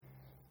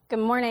Good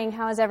morning.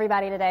 How is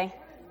everybody today?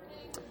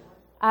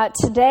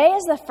 Today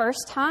is the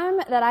first time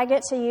that I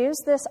get to use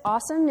this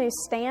awesome new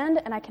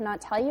stand, and I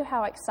cannot tell you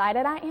how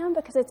excited I am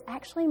because it's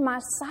actually my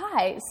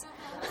size.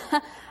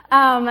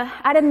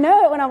 I didn't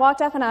know it when I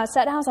walked up and I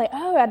sat down. I was like,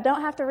 oh, I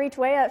don't have to reach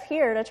way up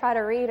here to try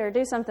to read or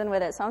do something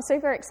with it, so I'm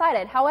super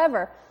excited.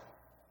 However,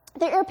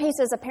 the earpiece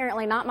is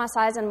apparently not my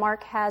size, and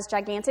Mark has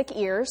gigantic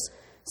ears,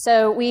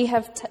 so we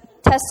have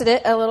tested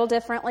it a little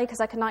differently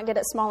because I could not get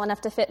it small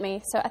enough to fit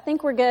me. So I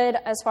think we're good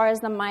as far as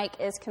the mic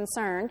is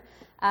concerned.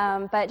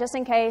 But just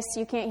in case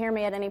you can't hear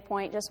me at any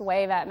point, just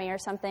wave at me or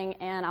something,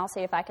 and I'll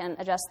see if I can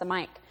adjust the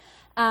mic.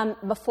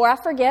 Before I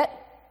forget,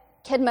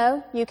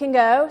 Kidmo, you can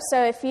go.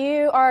 So if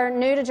you are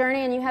new to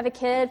Journey and you have a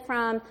kid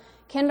from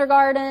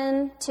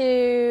kindergarten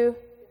to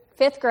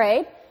 5th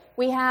grade,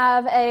 we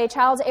have a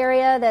child's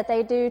area that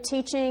they do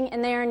teaching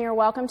in there, and you're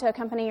welcome to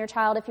accompany your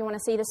child if you want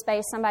to see the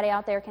space. Somebody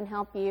out there can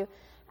help you.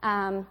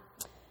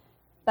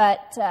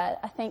 But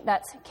I think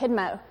that's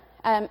Kidmo.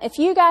 If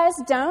you guys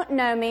don't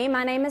know me,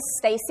 my name is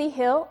Stacy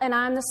Hill, and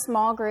I'm the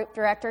small group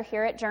director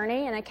here at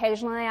Journey, and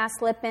occasionally I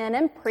slip in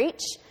and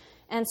preach.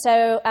 And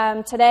so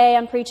today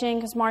I'm preaching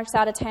because Mark's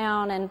out of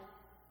town,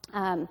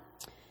 and,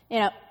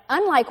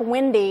 unlike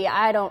Wendy,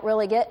 I don't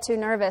really get too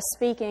nervous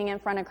speaking in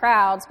front of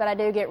crowds, but I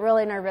do get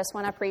really nervous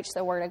when I preach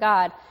the Word of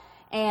God.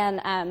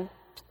 And I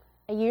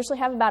usually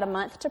have about a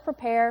month to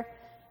prepare,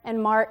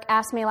 and Mark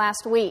asked me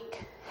last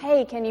week,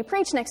 hey, can you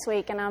preach next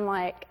week? And I'm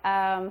like,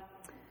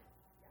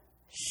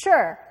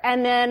 sure.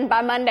 And then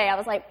by Monday, I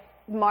was like,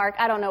 Mark,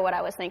 I don't know what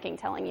I was thinking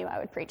telling you I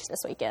would preach this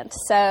weekend.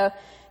 So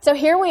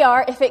here we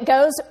are. If it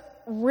goes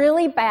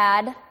really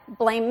bad,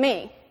 blame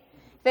me.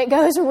 If it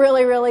goes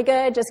really, really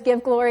good, just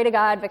give glory to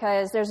God,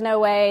 because there's no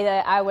way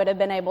that I would have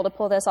been able to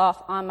pull this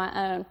off on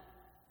my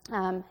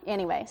own.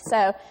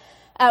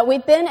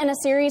 We've been in a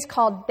series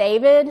called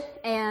David,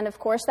 and of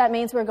course that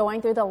means we're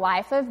going through the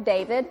life of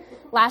David.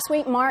 Last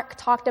week, Mark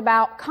talked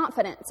about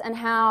confidence and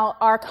how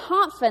our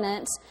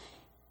confidence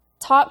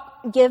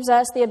gives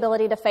us the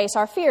ability to face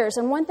our fears.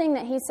 And one thing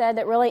that he said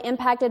that really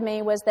impacted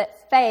me was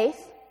that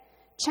faith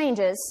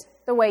changes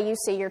the way you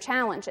see your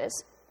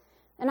challenges.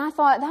 And I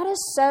thought, that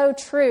is so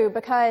true,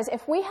 because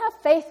if we have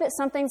faith that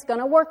something's going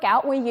to work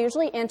out, we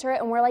usually enter it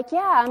and we're like,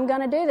 yeah, I'm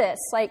going to do this.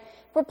 Like,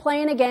 if we're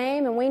playing a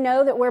game and we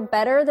know that we're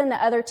better than the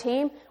other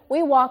team,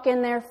 we walk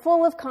in there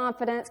full of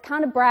confidence,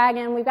 kind of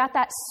bragging, we've got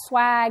that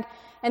swag,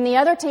 and the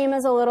other team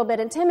is a little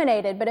bit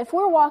intimidated. But if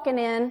we're walking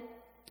in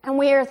and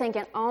we are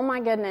thinking, oh my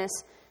goodness,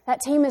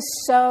 that team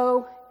is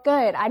so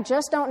good, I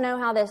just don't know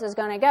how this is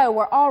going to go,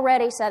 we're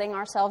already setting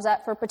ourselves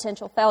up for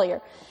potential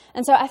failure.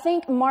 And so I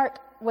think Mark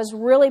was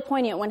really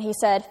poignant when he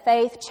said,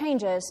 faith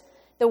changes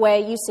the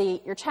way you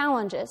see your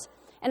challenges.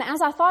 And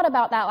as I thought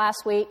about that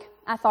last week,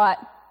 I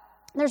thought,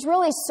 there's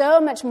really so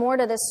much more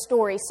to this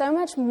story, so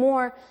much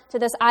more to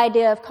this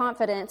idea of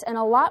confidence, and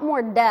a lot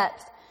more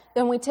depth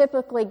than we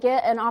typically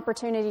get an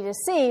opportunity to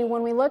see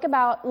when we look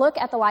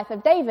at the life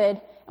of David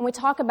and we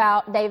talk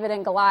about David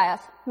and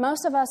Goliath.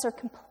 Most of us are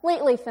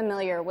completely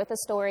familiar with the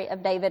story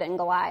of David and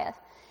Goliath.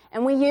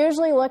 And we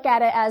usually look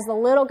at it as the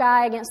little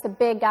guy against the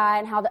big guy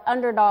and how the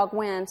underdog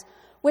wins,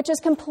 which is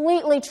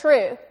completely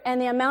true.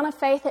 And the amount of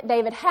faith that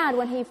David had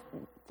when he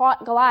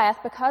fought Goliath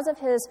because of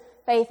his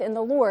faith in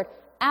the Lord,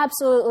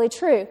 absolutely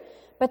true.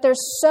 But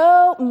there's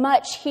so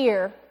much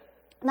here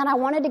that I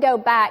wanted to go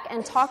back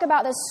and talk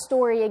about this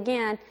story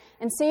again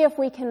and see if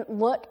we can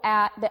look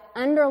at the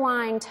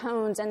underlying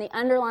tones and the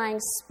underlying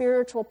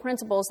spiritual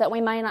principles that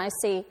we may not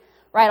see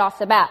right off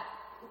the bat.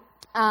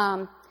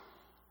 A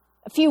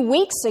few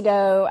weeks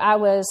ago, I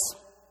was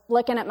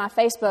looking at my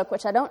Facebook,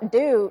 which I don't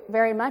do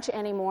very much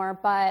anymore,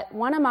 but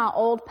one of my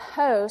old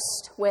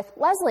posts with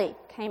Leslie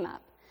came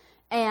up.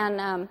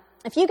 And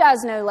if you guys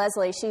know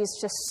Leslie, she's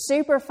just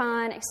super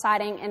fun,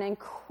 exciting, and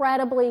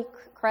incredibly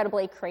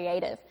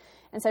creative.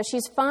 And so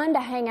she's fun to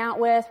hang out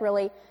with,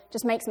 really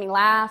just makes me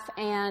laugh,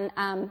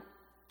 and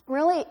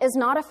really is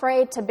not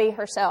afraid to be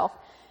herself.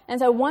 And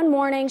so one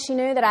morning, she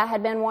knew that I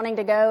had been wanting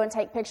to go and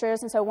take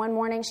pictures, and so one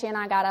morning, she and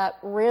I got up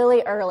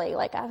really early.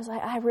 I was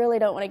like, I really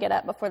don't want to get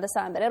up before the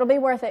sun, but it'll be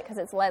worth it because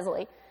it's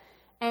Leslie.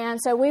 And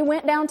so we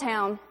went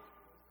downtown,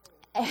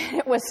 and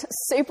it was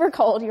super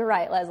cold. You're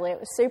right, Leslie. It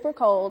was super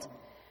cold.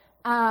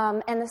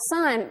 And the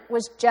sun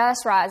was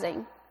just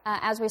rising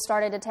as we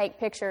started to take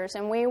pictures,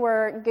 and we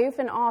were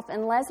goofing off,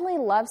 and Leslie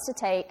loves to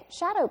take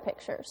shadow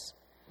pictures.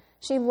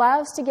 She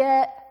loves to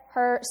get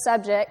her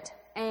subject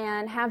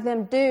and have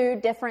them do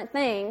different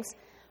things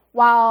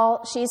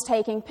while she's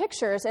taking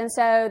pictures. And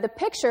so the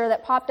picture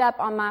that popped up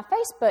on my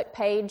Facebook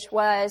page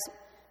was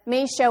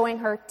me showing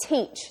her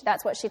teach.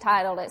 That's what she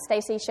titled it,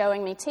 Stacy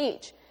Showing Me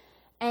Teach.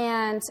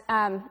 And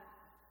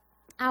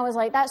I was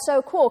like, that's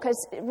so cool,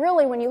 because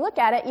really when you look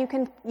at it, you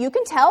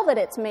can tell that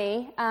it's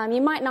me.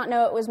 You might not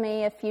know it was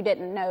me if you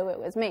didn't know it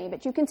was me,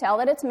 but you can tell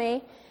that it's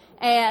me.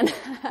 And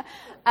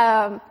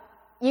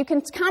you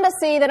can kind of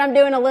see that I'm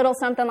doing a little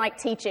something like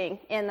teaching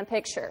in the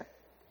picture.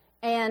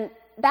 And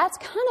that's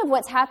kind of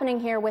what's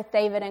happening here with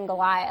David and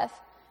Goliath.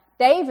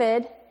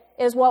 David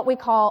is what we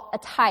call a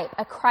type,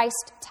 a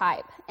Christ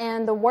type.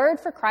 And the word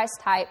for Christ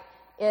type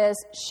is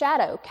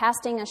shadow,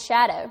 casting a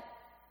shadow.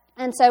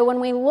 And so when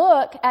we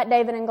look at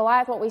David and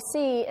Goliath, what we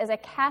see is a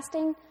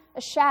casting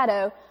a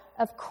shadow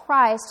of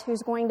Christ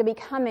who's going to be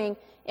coming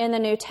in the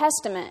New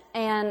Testament.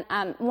 And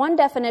one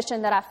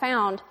definition that I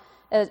found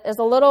is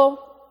a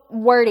little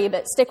wordy,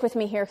 but stick with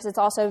me here because it's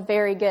also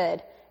very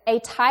good. A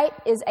type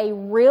is a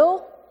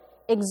real,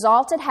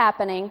 exalted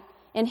happening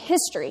in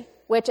history,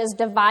 which is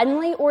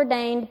divinely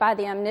ordained by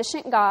the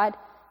omniscient God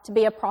to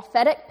be a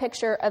prophetic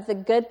picture of the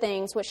good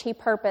things which he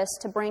purposed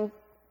to bring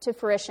to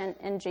fruition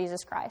in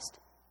Jesus Christ.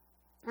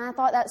 And I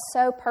thought that's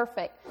so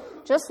perfect.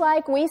 Just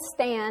like we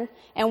stand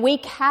and we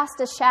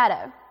cast a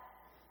shadow,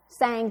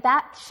 saying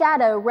that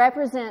shadow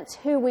represents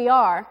who we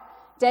are,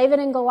 David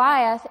and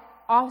Goliath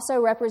also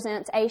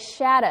represents a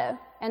shadow.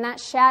 And that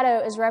shadow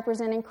is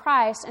representing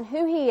Christ and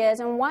who he is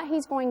and what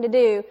he's going to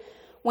do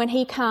when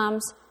he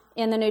comes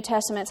in the New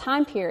Testament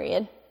time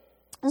period.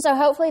 And so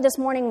hopefully this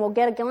morning we'll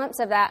get a glimpse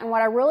of that. And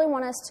what I really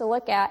want us to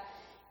look at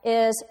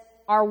is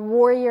our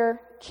warrior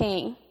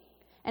king.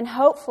 And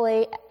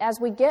hopefully as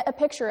we get a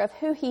picture of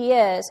who he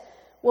is,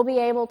 we'll be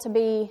able to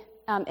be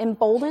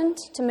emboldened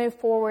to move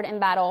forward in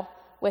battle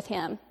with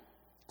him.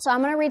 So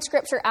I'm going to read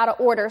scripture out of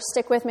order.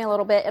 Stick with me a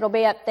little bit. It'll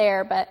be up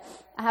there, but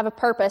I have a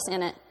purpose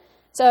in it.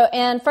 So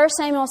in 1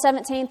 Samuel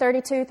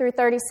 17:32 through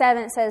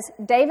 37, it says,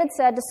 David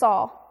said to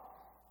Saul,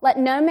 "Let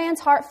no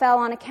man's heart fail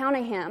on account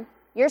of him.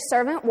 Your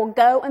servant will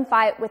go and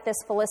fight with this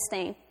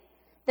Philistine."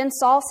 Then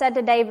Saul said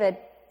to David,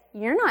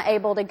 "You're not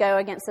able to go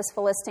against this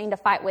Philistine to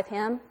fight with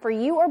him, for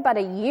you are but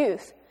a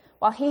youth,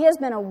 while he has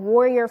been a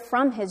warrior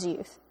from his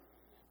youth."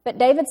 But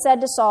David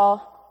said to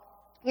Saul,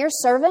 "Your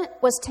servant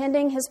was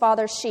tending his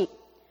father's sheep.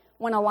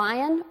 When a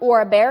lion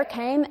or a bear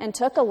came and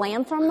took a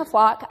lamb from the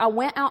flock, I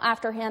went out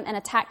after him and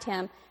attacked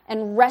him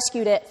and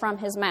rescued it from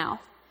his mouth.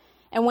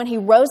 And when he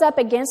rose up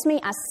against me,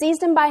 I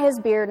seized him by his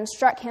beard and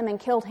struck him and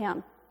killed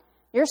him.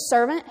 Your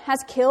servant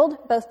has killed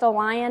both the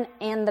lion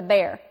and the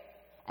bear.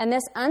 And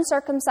this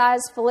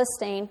uncircumcised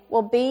Philistine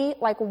will be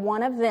like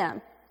one of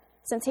them,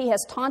 since he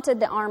has taunted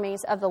the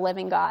armies of the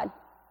living God."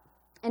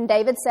 And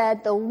David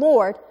said, "The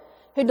Lord,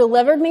 who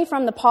delivered me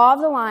from the paw of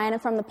the lion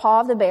and from the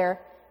paw of the bear,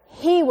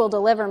 he will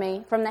deliver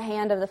me from the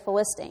hand of the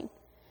Philistine."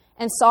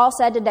 And Saul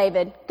said to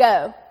David,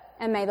 "Go,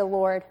 and may the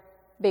Lord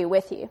be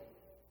with you."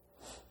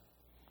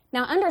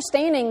 Now,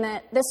 understanding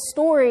that this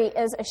story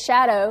is a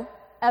shadow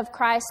of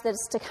Christ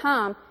that's to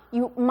come,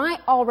 you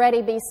might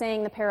already be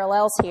seeing the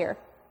parallels here.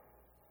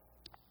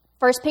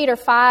 1 Peter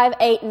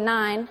 5:8 and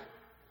 9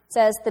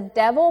 says, "The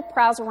devil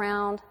prowls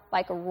around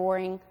like a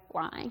roaring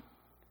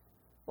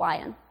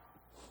lion."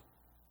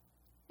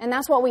 And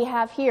that's what we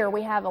have here.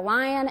 We have a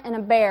lion and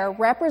a bear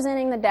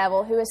representing the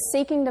devil who is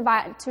seeking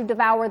to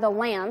devour the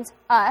lambs,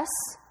 us,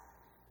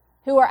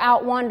 who are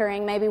out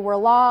wandering. Maybe we're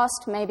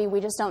lost, maybe we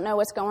just don't know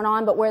what's going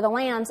on, but we're the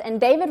lambs. And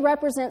David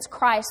represents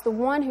Christ, the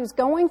one who's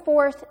going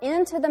forth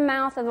into the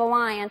mouth of the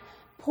lion,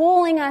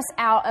 pulling us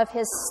out of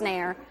his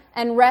snare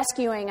and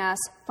rescuing us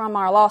from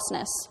our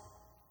lostness.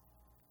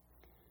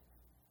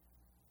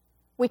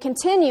 We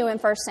continue in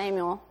 1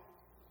 Samuel.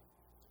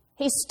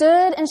 "He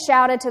stood and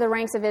shouted to the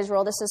ranks of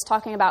Israel," this is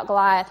talking about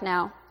Goliath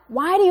now,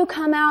 "Why do you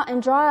come out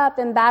and draw up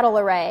in battle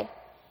array?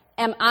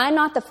 Am I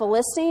not the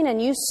Philistine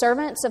and you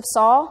servants of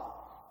Saul?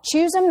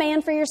 Choose a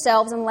man for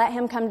yourselves and let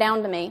him come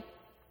down to me.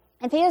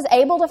 If he is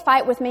able to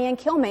fight with me and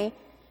kill me,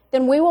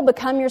 then we will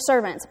become your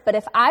servants. But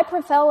if I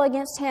prevail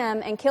against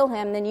him and kill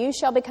him, then you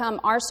shall become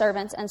our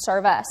servants and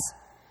serve us."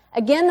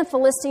 Again the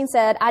Philistine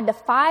said, "I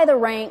defy the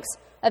ranks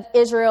of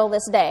Israel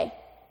this day.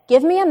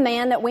 Give me a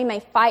man that we may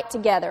fight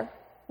together."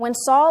 When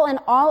Saul and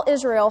all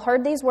Israel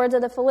heard these words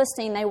of the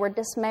Philistine, they were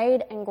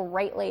dismayed and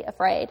greatly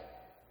afraid.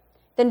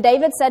 Then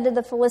David said to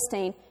the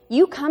Philistine,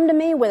 "You come to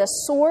me with a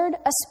sword,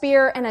 a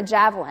spear, and a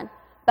javelin.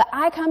 But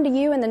I come to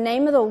you in the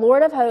name of the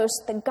Lord of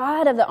hosts, the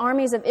God of the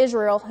armies of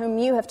Israel, whom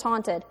you have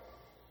taunted.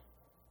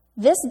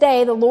 This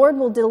day the Lord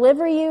will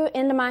deliver you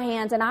into my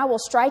hands, and I will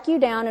strike you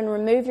down and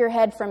remove your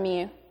head from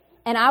you.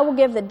 And I will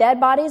give the dead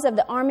bodies of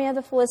the army of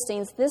the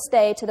Philistines this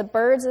day to the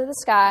birds of the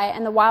sky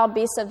and the wild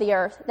beasts of the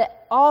earth,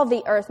 that all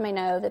the earth may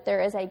know that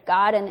there is a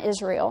God in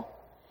Israel,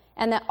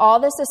 and that all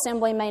this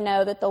assembly may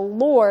know that the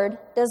Lord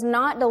does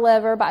not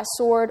deliver by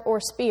sword or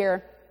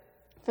spear,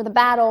 for the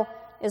battle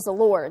is the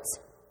Lord's,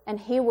 and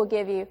he will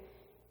give you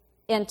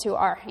into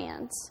our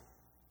hands."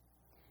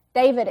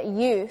 David, a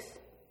youth,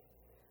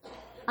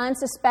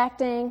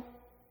 unsuspecting,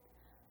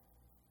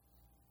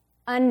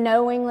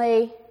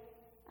 unknowingly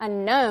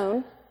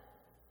unknown,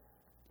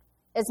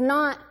 is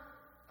not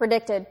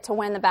predicted to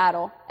win the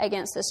battle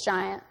against this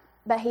giant.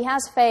 But he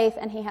has faith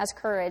and he has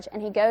courage,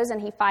 and he goes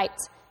and he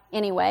fights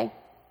anyway.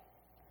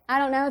 I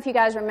don't know if you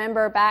guys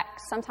remember back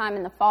sometime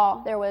in the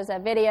fall, there was a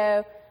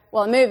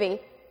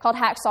movie called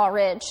Hacksaw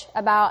Ridge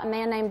about a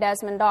man named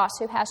Desmond Doss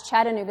who has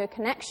Chattanooga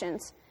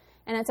connections.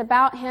 And it's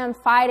about him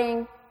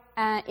fighting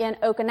in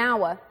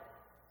Okinawa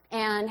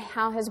and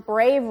how his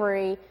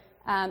bravery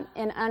in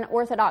an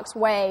unorthodox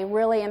way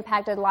really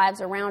impacted lives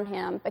around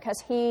him,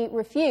 because he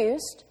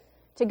refused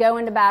to go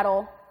into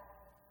battle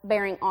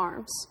bearing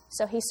arms.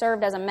 So he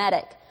served as a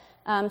medic.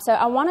 So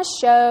I want to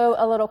show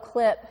a little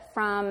clip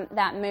from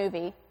that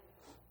movie.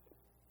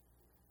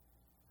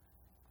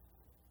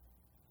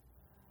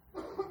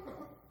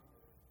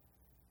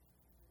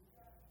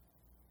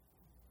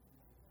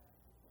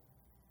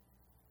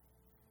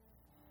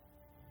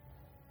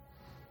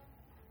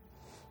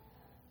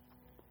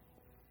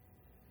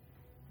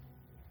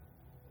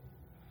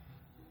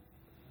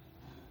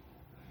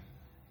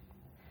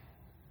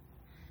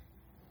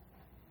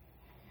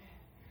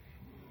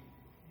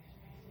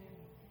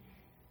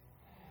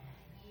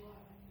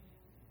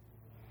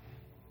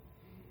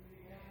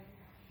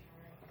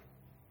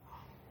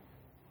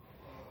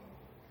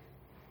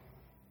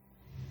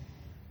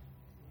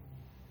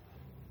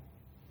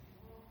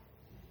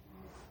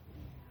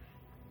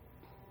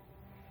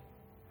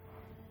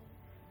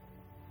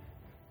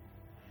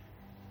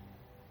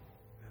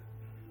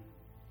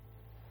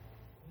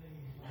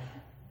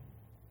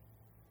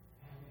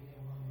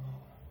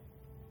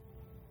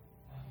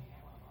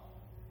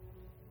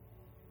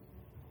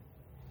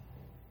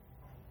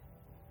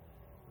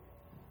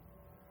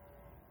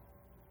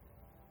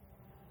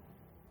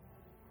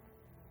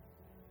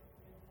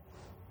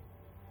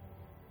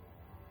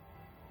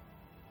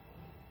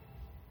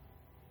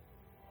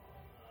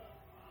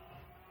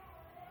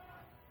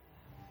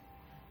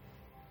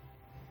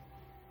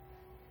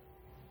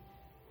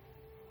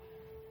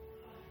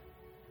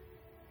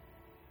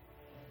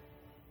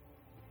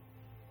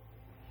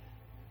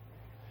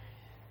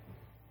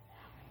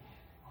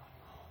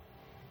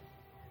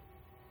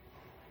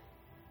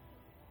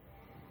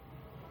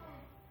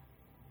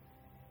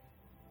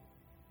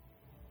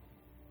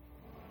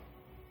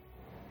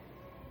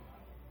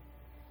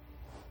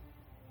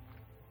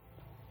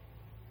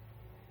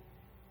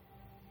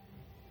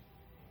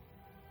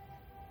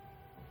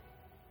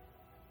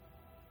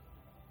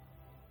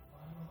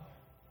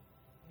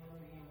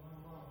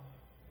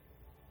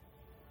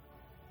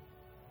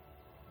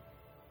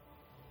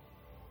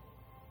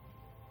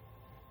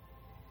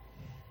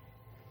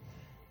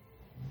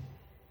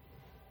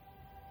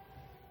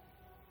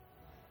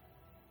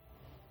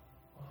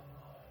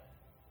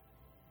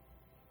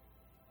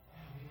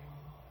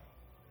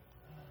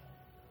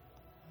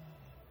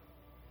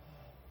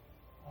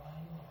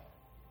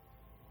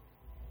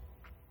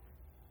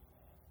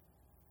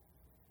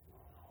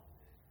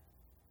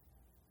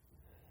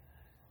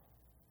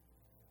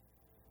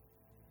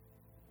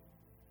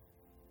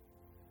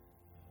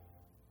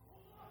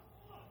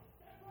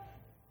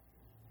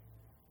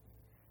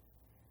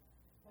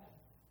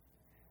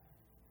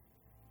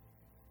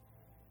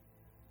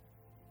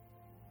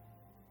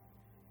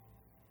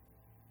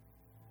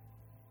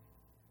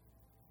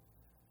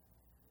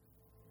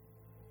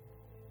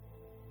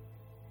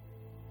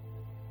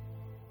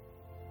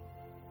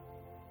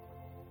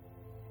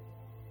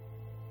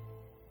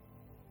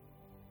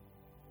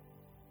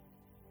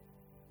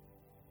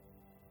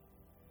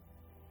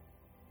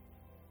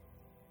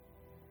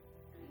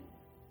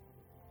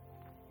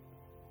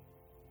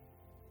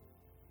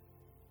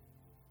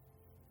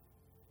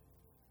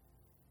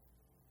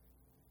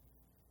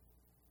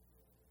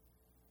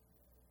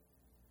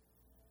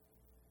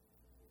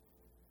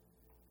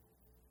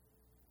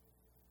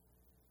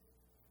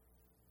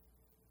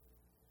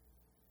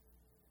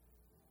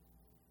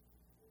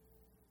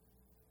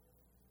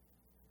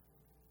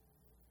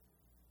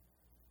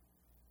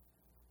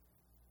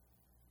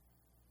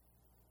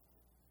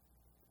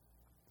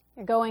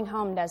 You're going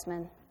home,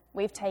 Desmond.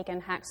 We've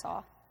taken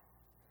Hacksaw.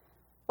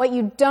 What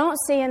you don't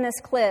see in this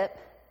clip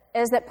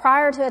is that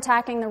prior to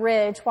attacking the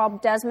ridge, while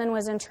Desmond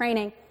was in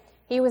training,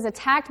 he was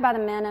attacked by the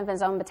men of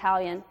his own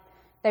battalion.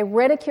 They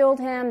ridiculed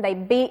him. They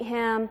beat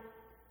him.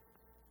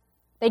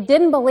 They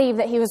didn't believe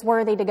that he was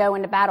worthy to go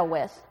into battle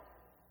with.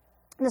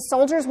 The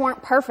soldiers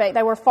weren't perfect.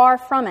 They were far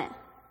from it.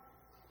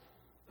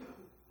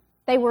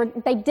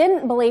 They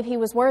didn't believe he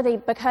was worthy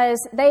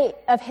because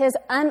of his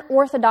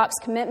unorthodox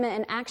commitment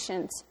and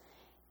actions.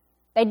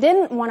 They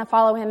didn't want to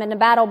follow him into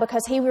battle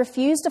because he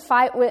refused to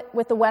fight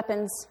with the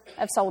weapons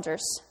of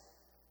soldiers.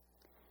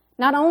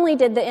 Not only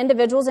did the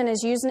individuals in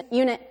his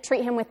unit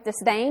treat him with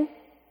disdain,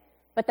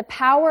 but the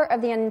power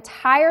of the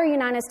entire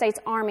United States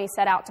Army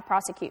set out to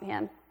prosecute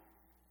him.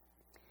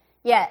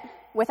 Yet,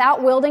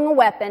 without wielding a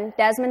weapon,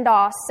 Desmond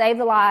Doss saved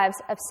the lives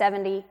of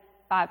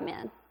 75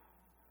 men.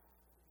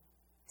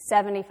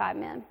 75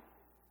 men.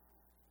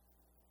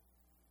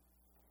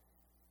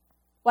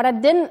 What I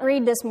didn't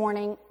read this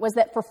morning was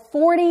that for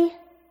 40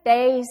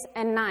 days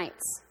and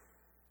nights,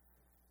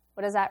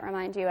 what does that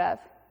remind you of?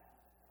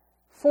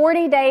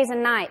 40 days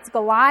and nights,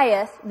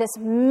 Goliath, this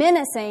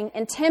menacing,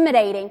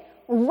 intimidating,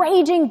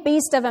 raging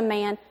beast of a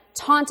man,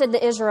 taunted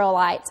the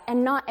Israelites,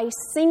 and not a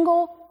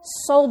single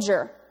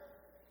soldier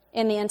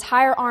in the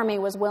entire army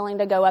was willing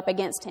to go up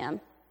against him.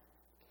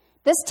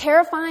 This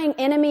terrifying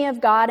enemy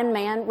of God and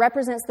man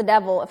represents the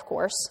devil, of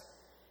course,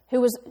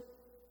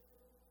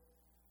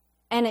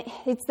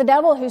 it's the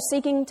devil who's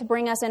seeking to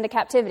bring us into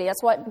captivity.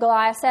 That's what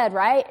Goliath said,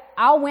 right?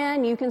 I'll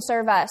win, you can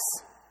serve us.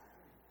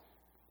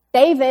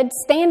 David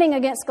standing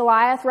against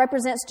Goliath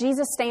represents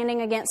Jesus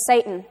standing against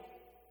Satan.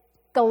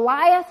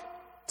 Goliath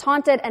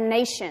taunted a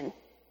nation,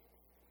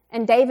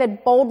 and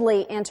David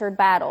boldly entered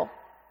battle.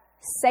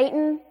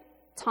 Satan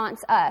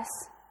taunts us.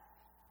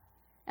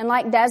 And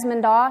like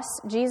Desmond Doss,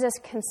 Jesus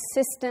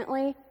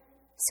consistently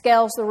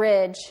scales the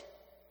ridge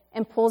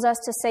and pulls us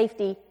to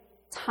safety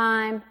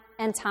time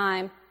and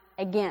time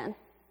again.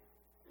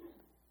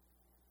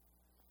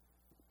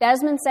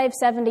 Desmond saved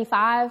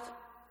 75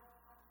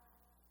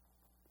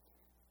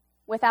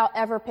 without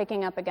ever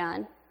picking up a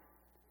gun.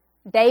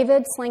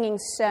 David, slinging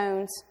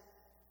stones,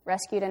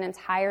 rescued an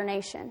entire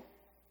nation.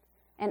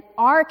 And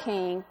our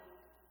king,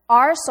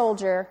 our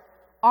soldier,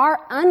 our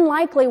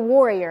unlikely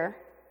warrior,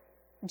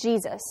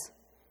 Jesus,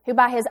 who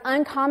by his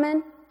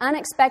uncommon,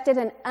 unexpected,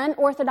 and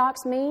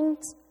unorthodox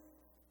means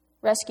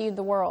rescued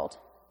the world.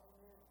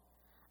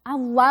 I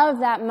love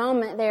that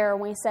moment there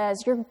when he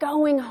says, "You're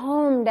going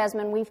home,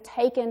 Desmond. We've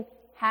taken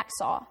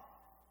Hacksaw."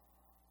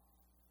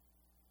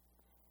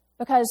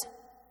 Because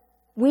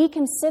we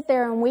can sit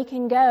there and we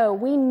can go.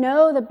 We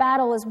know the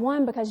battle is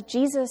won because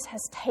Jesus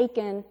has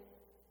taken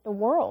the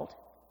world.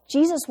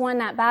 Jesus won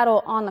that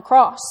battle on the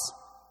cross.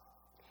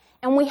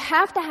 And we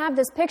have to have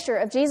this picture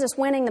of Jesus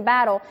winning the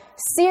battle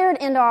seared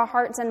into our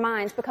hearts and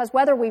minds, because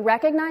whether we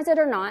recognize it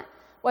or not,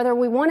 whether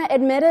we want to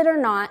admit it or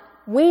not,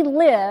 we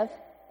live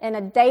in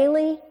a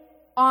daily,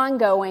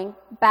 ongoing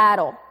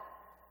battle.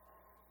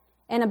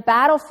 In a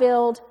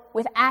battlefield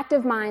with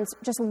active minds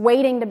just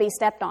waiting to be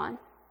stepped on.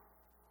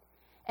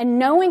 And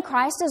knowing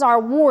Christ as our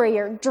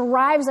warrior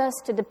drives us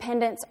to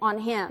dependence on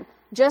Him.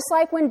 Just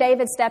like when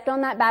David stepped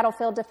on that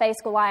battlefield to face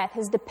Goliath,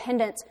 his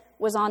dependence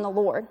was on the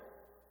Lord.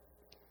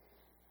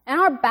 And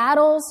our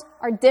battles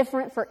are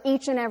different for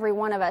each and every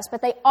one of us,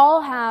 but they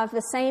all have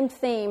the same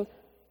theme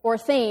or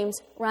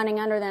themes running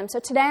under them. So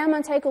today I'm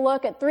going to take a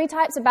look at 3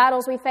 types of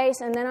battles we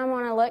face, and then I'm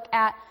going to look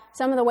at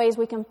some of the ways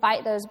we can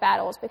fight those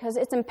battles, because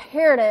it's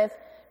imperative,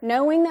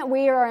 knowing that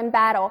we are in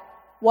battle,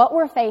 what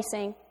we're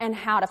facing, and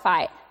how to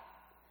fight.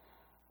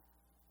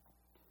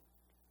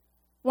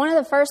 One of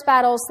the first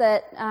battles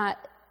that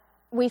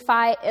we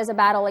fight is a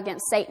battle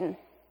against Satan.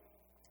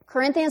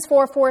 Corinthians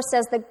 4:4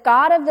 says, the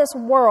God of this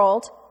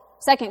world,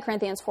 2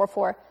 Corinthians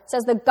 4:4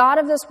 says, the God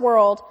of this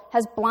world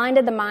has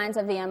blinded the minds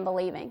of the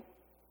unbelieving.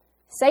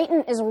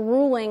 Satan is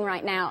ruling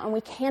right now, and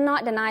we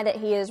cannot deny that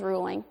he is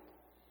ruling.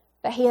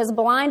 But he has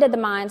blinded the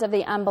minds of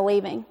the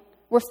unbelieving.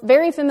 We're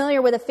very familiar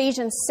with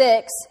Ephesians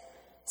 6.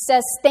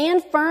 Says,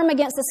 stand firm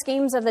against the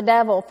schemes of the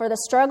devil, for the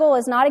struggle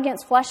is not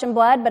against flesh and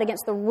blood, but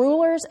against the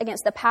rulers,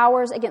 against the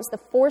powers, against the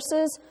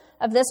forces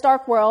of this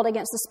dark world,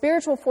 against the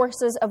spiritual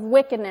forces of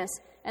wickedness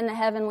in the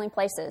heavenly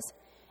places.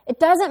 It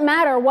doesn't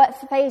matter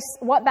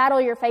what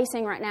battle you're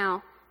facing right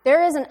now.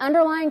 There is an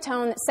underlying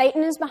tone that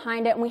Satan is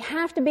behind it, and we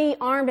have to be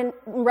armed and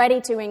ready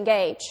to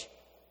engage.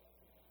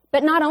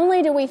 But not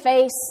only do we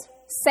face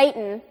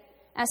Satan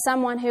as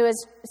someone who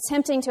is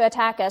attempting to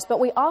attack us, but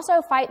we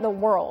also fight the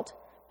world.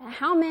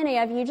 How many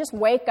of you just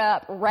wake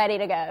up ready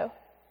to go?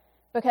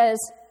 Because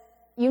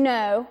you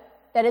know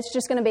that it's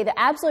just going to be the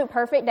absolute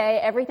perfect day.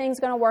 Everything's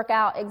going to work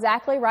out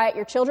exactly right.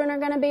 Your children are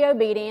going to be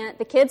obedient.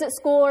 The kids at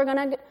school are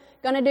going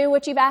to do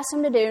what you've asked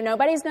them to do.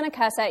 Nobody's going to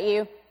cuss at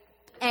you.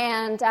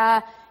 And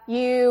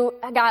you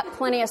got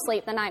plenty of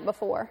sleep the night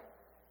before.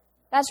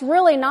 That's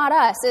really not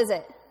us, is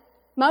it?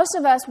 Most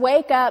of us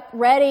wake up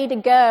ready to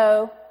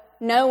go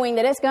knowing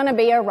that it's going to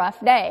be a rough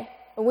day.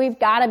 But we've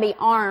got to be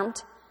armed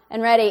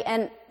and ready.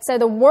 And so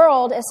the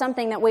world is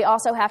something that we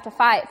also have to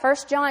fight. 1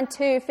 John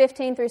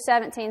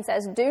 2:15-17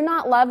 says, do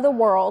not love the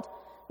world,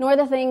 nor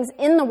the things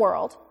in the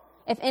world.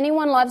 If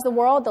anyone loves the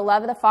world, the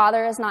love of the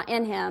Father is not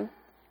in him.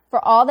 For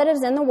all that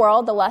is in the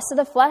world, the lust of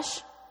the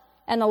flesh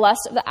and the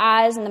lust of the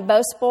eyes and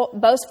the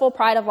boastful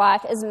pride of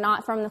life is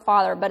not from the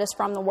Father, but is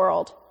from the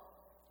world.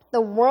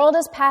 The world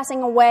is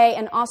passing away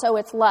and also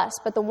its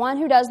lust, but the one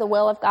who does the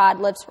will of God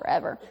lives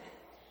forever.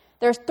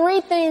 There's 3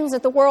 things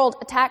that the world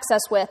attacks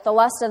us with. The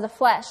lust of the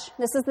flesh.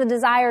 This is the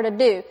desire to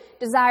do.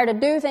 Desire to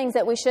do things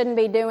that we shouldn't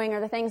be doing,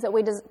 or the things that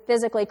we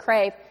physically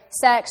crave.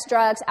 Sex,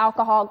 drugs,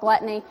 alcohol,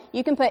 gluttony.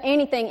 You can put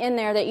anything in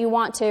there that you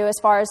want to as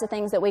far as the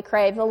things that we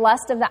crave. The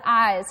lust of the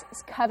eyes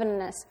is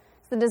covetousness.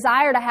 It's the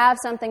desire to have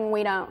something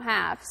we don't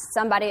have.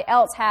 Somebody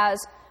else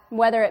has,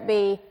 whether it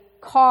be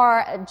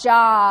car, a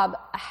job,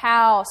 a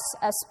house,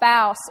 a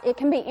spouse. It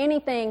can be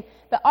anything.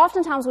 But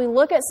oftentimes we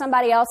look at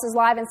somebody else's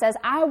life and says,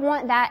 I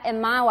want that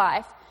in my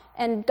life.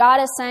 And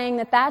God is saying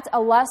that that's a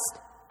lust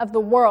of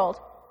the world.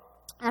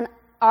 And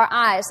our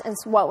eyes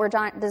is what we're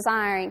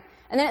desiring.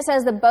 And then it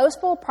says the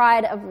boastful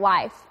pride of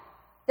life.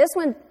 This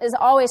one is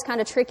always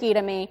kind of tricky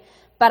to me.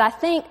 But I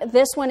think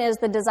this one is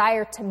the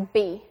desire to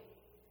be.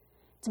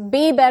 To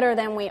be better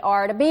than we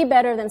are, to be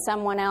better than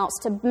someone else,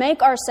 to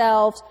make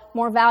ourselves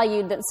more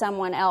valued than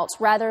someone else,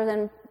 rather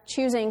than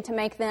choosing to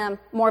make them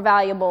more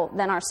valuable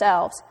than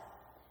ourselves.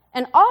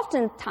 And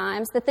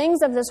oftentimes, the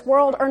things of this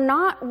world are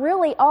not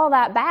really all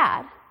that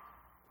bad.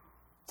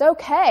 It's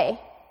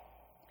okay.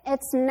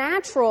 It's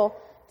natural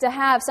to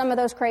have some of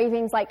those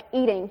cravings like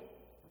eating,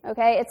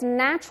 okay? It's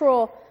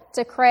natural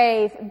to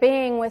crave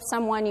being with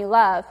someone you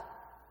love.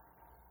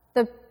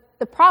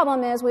 The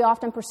problem is we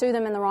often pursue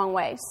them in the wrong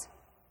ways.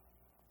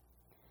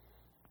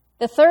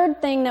 The third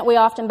thing that we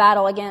often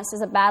battle against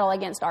is a battle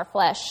against our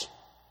flesh.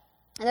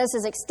 And this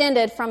is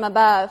extended from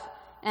above.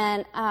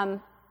 And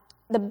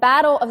the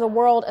battle of the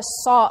world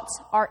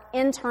assaults our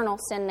internal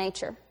sin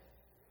nature.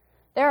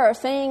 There are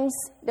things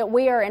that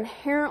we are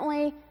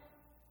inherently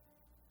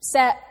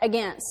set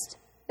against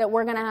that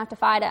we're going to have to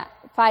fight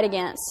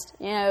against.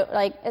 You know,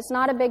 like, it's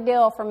not a big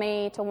deal for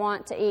me to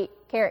want to eat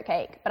carrot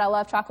cake, but I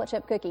love chocolate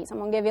chip cookies. I'm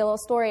going to give you a little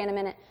story in a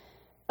minute.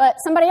 But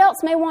somebody else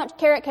may want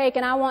carrot cake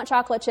and I want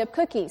chocolate chip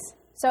cookies.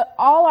 So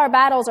all our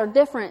battles are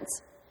different.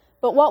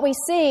 But what we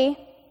see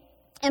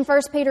in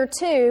 1 Peter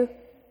 2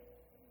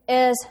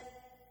 is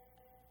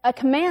a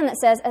command that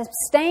says,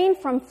 abstain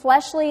from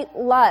fleshly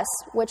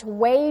lusts which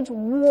wage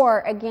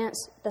war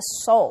against the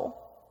soul.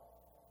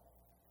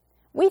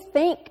 We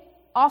think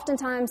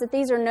oftentimes that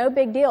these are no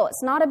big deal.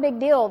 It's not a big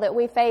deal that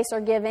we face or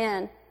give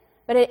in,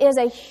 but it is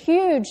a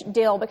huge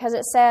deal because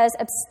it says,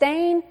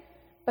 abstain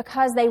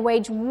because they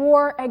wage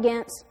war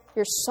against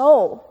your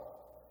soul.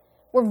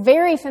 We're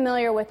very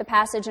familiar with the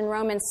passage in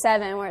Romans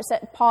 7 where it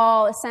said,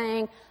 Paul is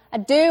saying, I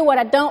do what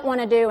I don't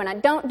want to do, and I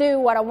don't do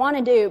what I want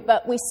to do.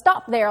 But we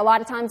stop there a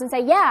lot of times and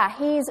say, yeah,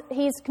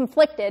 he's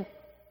conflicted.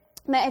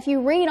 But if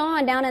you read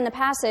on down in the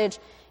passage,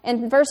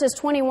 in verses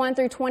 21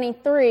 through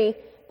 23,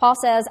 Paul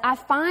says, I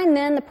find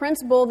then the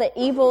principle that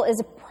evil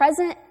is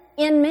present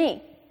in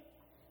me,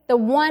 the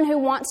one who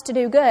wants to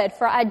do good,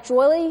 for I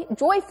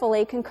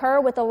joyfully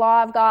concur with the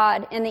law of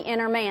God in the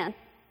inner man.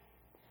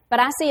 But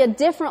I see a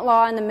different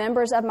law in the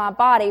members of my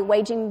body,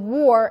 waging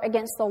war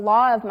against the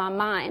law of my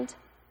mind,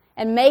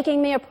 and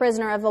making me a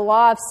prisoner of the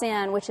law of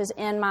sin which is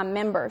in my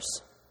members.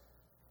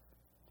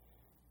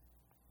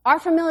 Our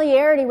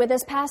familiarity with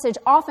this passage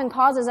often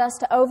causes us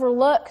to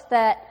overlook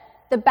that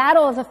the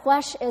battle of the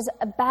flesh is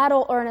a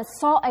battle or an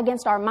assault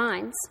against our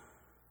minds.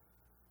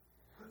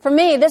 For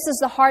me, this is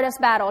the hardest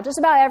battle. Just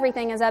about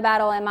everything is a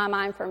battle in my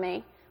mind for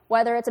me.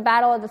 Whether it's a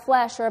battle of the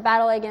flesh or a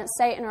battle against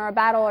Satan or a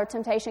battle or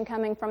temptation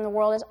coming from the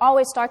world, it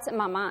always starts in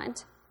my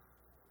mind.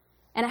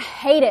 And I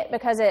hate it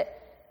because it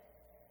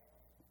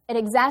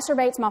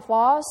exacerbates my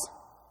flaws,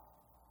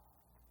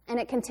 and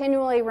it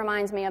continually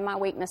reminds me of my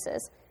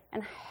weaknesses,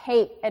 and I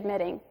hate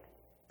admitting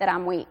that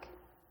I'm weak.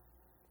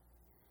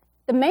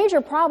 The major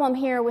problem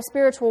here with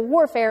spiritual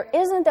warfare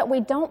isn't that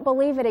we don't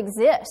believe it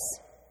exists.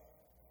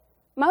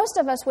 Most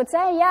of us would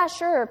say, yeah,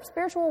 sure,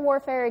 spiritual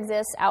warfare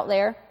exists out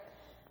there.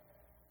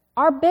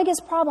 Our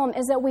biggest problem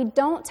is that we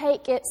don't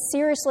take it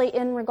seriously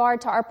in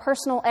regard to our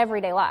personal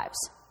everyday lives.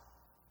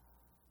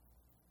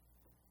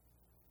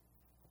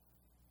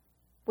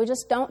 We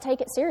just don't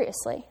take it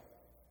seriously.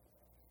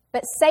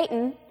 But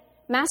Satan,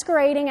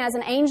 masquerading as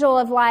an angel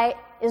of light,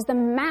 is the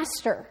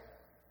master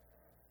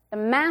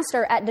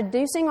at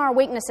deducing our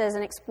weaknesses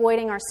and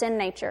exploiting our sin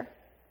nature.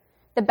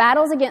 The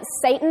battles against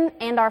Satan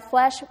and our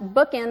flesh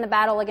bookend the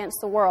battle against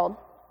the world.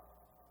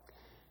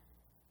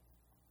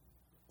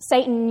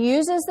 Satan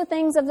uses the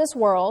things of this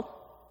world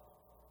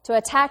to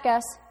attack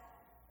us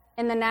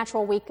in the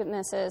natural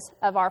weaknesses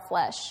of our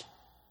flesh.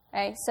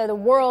 Okay? So the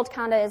world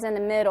kind of is in the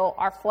middle.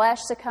 Our flesh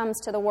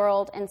succumbs to the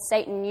world, and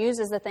Satan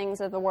uses the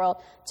things of the world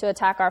to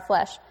attack our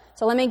flesh.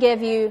 So let me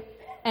give you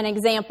an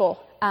example.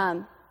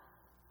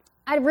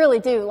 I really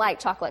do like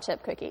chocolate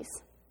chip cookies.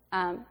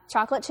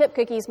 Chocolate chip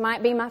cookies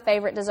might be my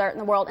favorite dessert in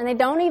the world, and they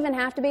don't even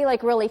have to be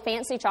like really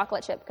fancy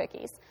chocolate chip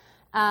cookies.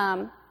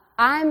 I'm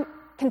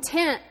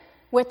content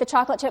with the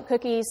chocolate chip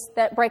cookies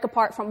that break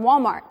apart from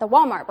Walmart, the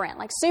Walmart brand.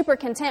 Like, super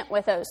content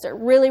with those. They're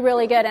really,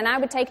 really good, and I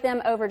would take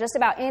them over just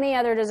about any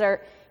other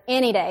dessert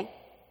any day.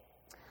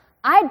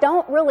 I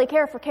don't really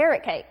care for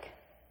carrot cake.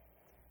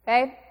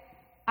 Okay?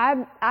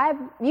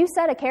 You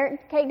set a carrot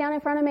cake down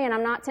in front of me, and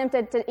I'm not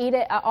tempted to eat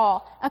it at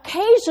all.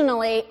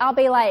 Occasionally, I'll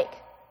be like,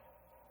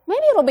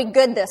 maybe it'll be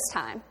good this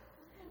time.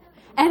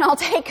 And I'll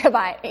take a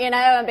bite,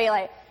 and be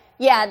like,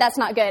 yeah, that's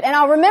not good. And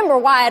I'll remember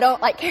why I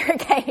don't like carrot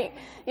cake,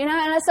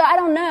 and so I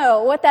don't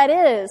know what that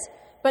is.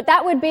 But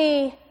that would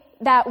be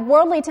that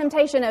worldly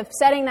temptation of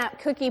setting that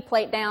cookie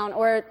plate down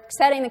or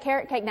setting the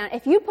carrot cake down.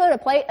 If you put a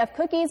plate of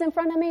cookies in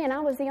front of me and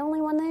I was the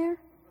only one there,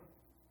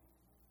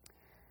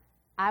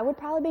 I would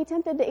probably be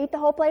tempted to eat the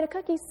whole plate of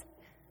cookies.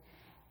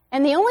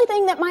 And the only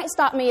thing that might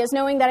stop me is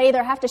knowing that I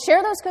either have to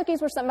share those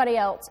cookies with somebody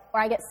else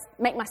or I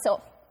make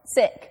myself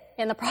sick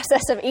in the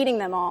process of eating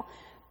them all.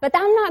 But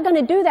I'm not going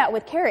to do that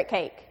with carrot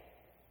cake.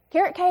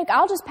 Carrot cake,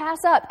 I'll just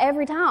pass up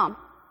every time.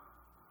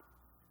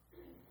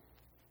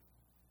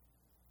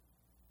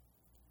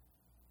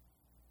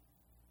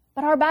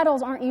 But our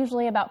battles aren't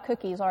usually about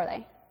cookies, are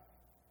they?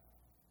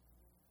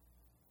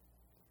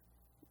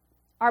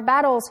 Our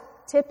battles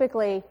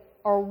typically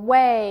are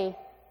way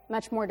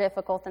much more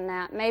difficult than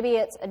that. Maybe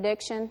it's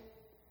addiction,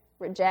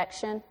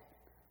 rejection,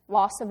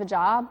 loss of a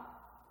job, ...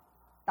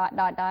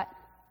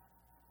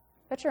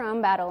 Put your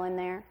own battle in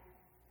there.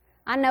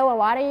 I know a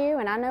lot of you,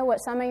 and I know what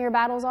some of your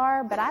battles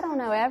are, but I don't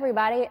know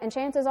everybody. And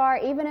chances are,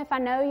 even if I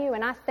know you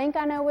and I think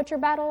I know what your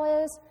battle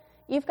is,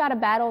 you've got a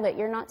battle that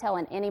you're not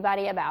telling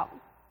anybody about.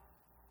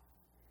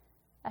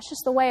 That's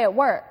just the way it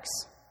works.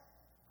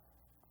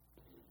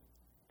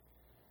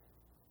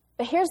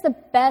 But here's the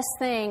best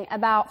thing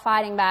about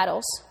fighting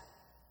battles.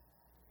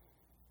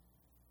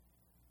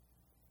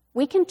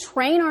 We can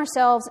train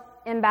ourselves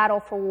in battle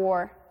for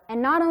war.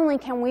 And not only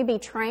can we be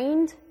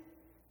trained,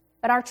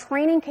 but our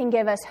training can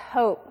give us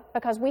hope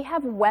because we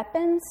have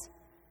weapons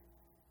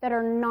that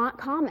are not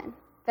common,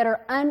 that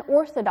are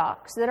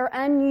unorthodox, that are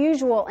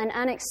unusual and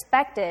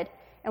unexpected.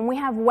 And we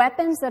have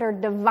weapons that are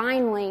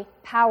divinely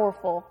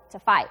powerful to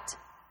fight.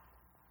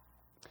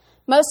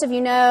 Most of you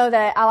know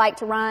that I like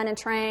to run and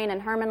train,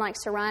 and Herman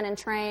likes to run and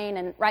train.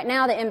 And right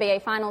now the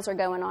NBA finals are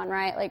going on,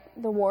 right? Like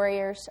the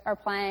Warriors are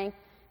playing.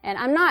 And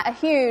I'm not a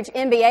huge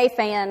NBA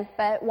fan,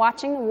 but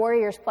watching the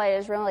Warriors play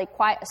is really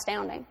quite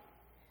astounding.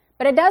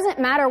 But it doesn't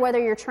matter whether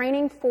you're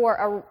training for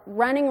a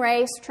running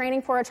race,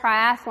 training for a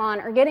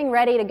triathlon, or getting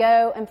ready to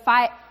go and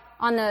fight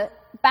on the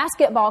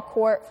basketball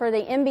court for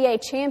the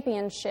NBA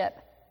championship.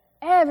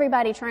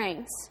 Everybody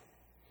trains.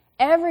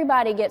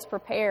 Everybody gets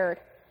prepared.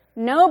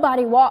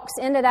 Nobody walks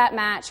into that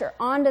match or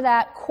onto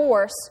that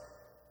course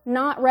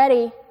not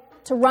ready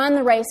to run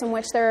the race in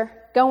which they're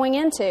going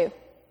into.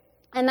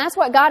 And that's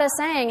what God is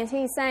saying, is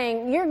He's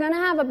saying, you're going to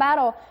have a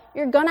battle,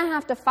 you're going to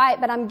have to fight,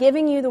 but I'm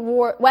giving you the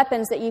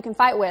weapons that you can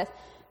fight with.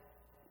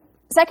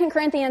 2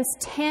 Corinthians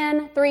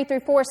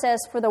 10:3-4 says,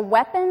 "For the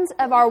weapons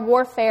of our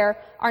warfare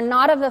are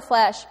not of the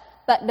flesh,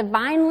 but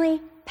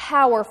divinely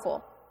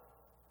powerful."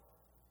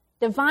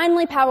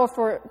 Divinely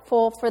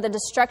powerful for the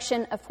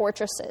destruction of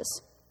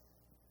fortresses.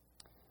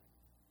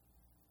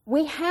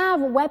 We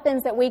have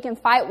weapons that we can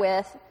fight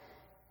with,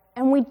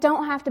 and we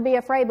don't have to be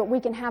afraid, but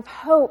we can have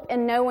hope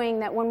in knowing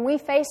that when we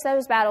face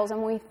those battles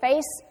and we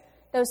face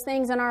those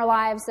things in our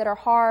lives that are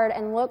hard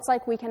and looks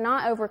like we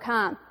cannot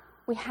overcome,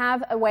 we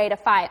have a way to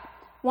fight.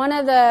 One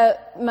of the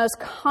most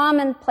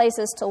common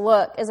places to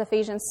look is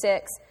Ephesians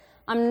 6.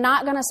 I'm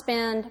not going to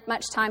spend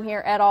much time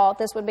here at all.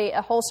 This would be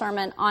a whole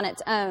sermon on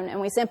its own,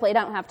 and we simply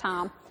don't have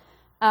time.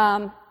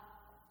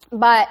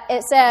 But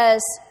it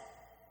says,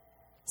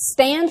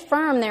 "Stand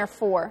firm,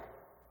 therefore,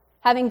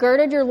 having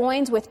girded your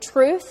loins with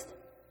truth,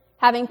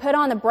 having put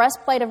on the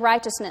breastplate of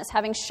righteousness,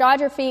 having shod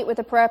your feet with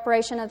the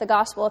preparation of the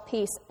gospel of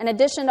peace, in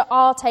addition to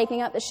all,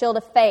 taking up the shield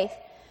of faith,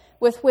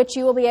 with which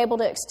you will be able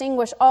to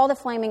extinguish all the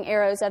flaming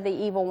arrows of the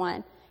evil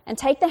one. And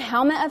take the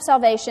helmet of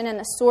salvation and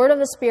the sword of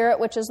the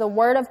Spirit, which is the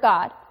word of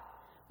God.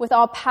 With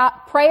all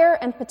prayer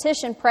and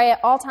petition, pray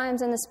at all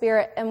times in the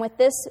Spirit, and with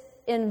this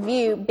in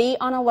view, be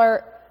on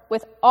alert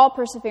with all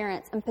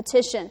perseverance and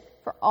petition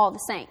for all the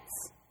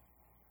saints."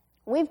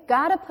 We've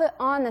got to put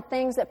on the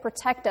things that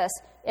protect us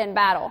in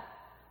battle.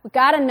 We've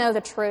got to know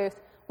the truth.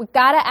 We've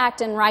got to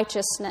act in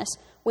righteousness.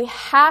 We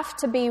have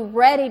to be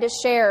ready to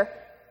share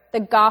the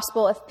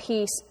gospel of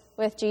peace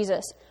with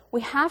Jesus.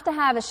 We have to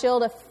have a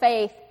shield of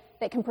faith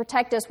that can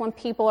protect us when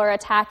people are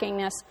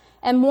attacking us.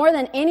 And more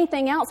than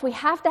anything else, we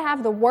have to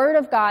have the Word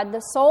of God,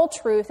 the sole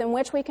truth in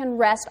which we can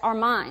rest our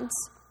minds.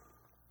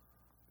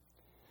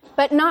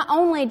 But not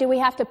only do we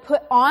have to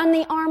put on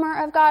the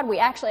armor of God, we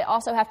actually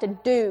also have to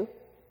do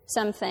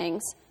some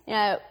things. You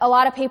know, a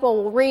lot of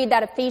people will read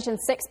that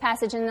Ephesians 6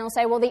 passage and they'll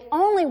say, well, the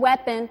only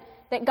weapon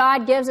that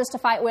God gives us to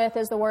fight with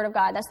is the Word of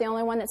God. That's the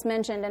only one that's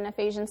mentioned in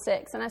Ephesians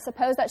 6. And I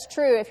suppose that's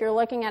true if you're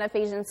looking at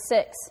Ephesians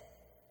 6.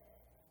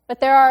 But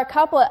there are a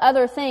couple of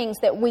other things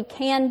that we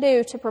can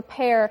do to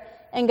prepare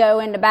and go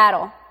into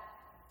battle.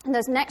 And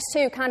those next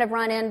two kind of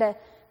run into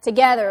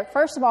together.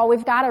 First of all,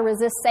 we've got to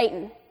resist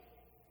Satan.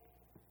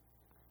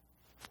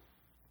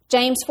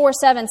 James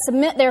 4:7,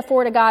 "Submit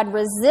therefore to God,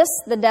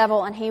 resist the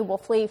devil, and he will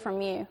flee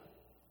from you."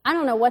 I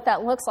don't know what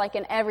that looks like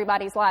in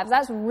everybody's lives.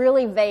 That's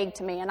really vague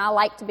to me, and I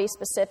like to be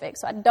specific.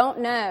 So I don't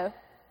know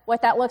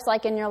what that looks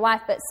like in your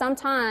life, but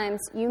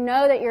sometimes you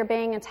know that you're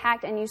being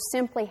attacked and you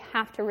simply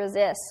have to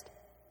resist.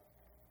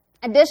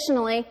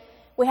 Additionally,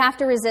 we have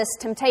to resist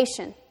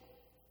temptation.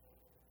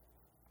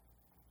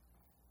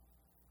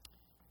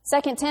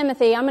 2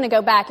 Timothy, I'm going to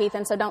go back,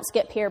 Ethan, so don't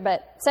skip here,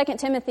 but 2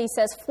 Timothy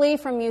says, "Flee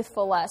from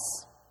youthful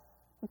lusts."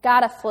 You've got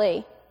to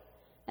flee.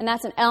 And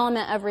that's an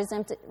element of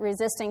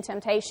resisting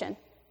temptation.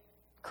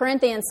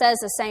 Corinthians says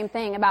the same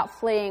thing about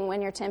fleeing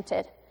when you're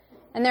tempted.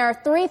 And there are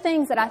three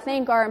things that I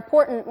think are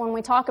important when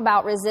we talk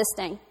about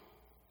resisting.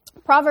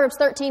 Proverbs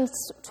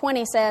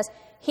 13:20 says,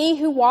 "He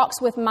who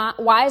walks with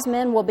wise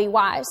men will be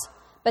wise,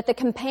 but the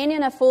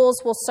companion of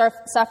fools will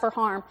suffer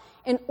harm."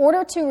 In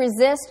order to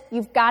resist,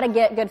 you've got to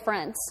get good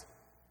friends.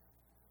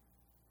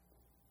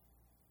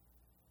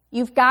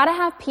 You've got to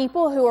have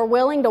people who are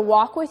willing to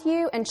walk with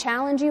you and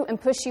challenge you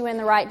and push you in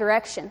the right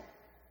direction.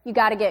 You've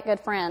got to get good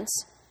friends.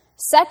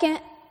 Second,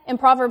 in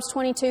Proverbs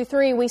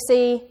 22:3, we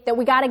see that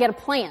we got to get a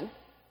plan.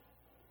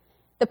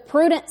 The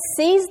prudent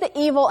sees the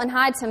evil and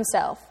hides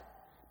himself,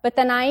 but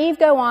the naive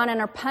go on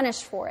and are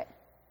punished for it.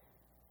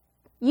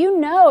 You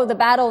know the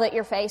battle that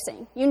you're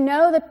facing. You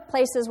know the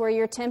places where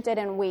you're tempted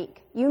and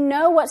weak. You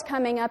know what's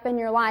coming up in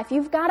your life.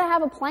 You've got to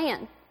have a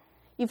plan.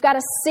 You've got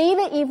to see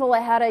the evil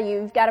ahead of you.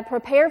 You've got to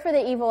prepare for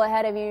the evil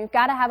ahead of you. You've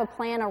got to have a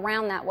plan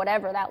around that,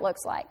 whatever that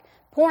looks like.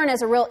 Porn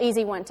is a real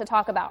easy one to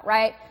talk about,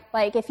 right?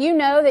 Like, if you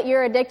know that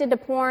you're addicted to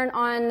porn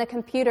on the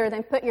computer,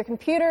 then put your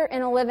computer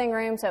in a living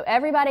room so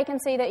everybody can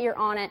see that you're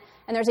on it,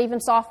 and there's even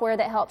software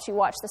that helps you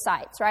watch the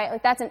sites, right?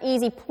 Like, that's an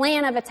easy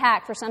plan of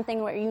attack for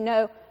something where you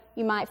know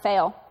you might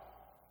fail.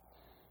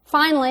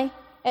 Finally,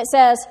 it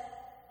says,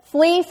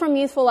 flee from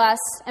youthful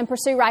lusts and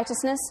pursue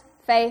righteousness,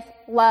 faith,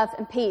 love,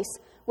 and peace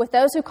with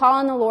those who call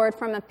on the Lord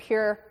from a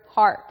pure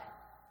heart.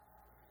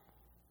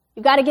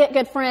 You've got to get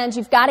good friends.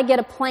 You've got to get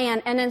a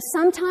plan. And then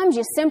sometimes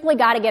you simply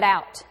got to get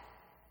out.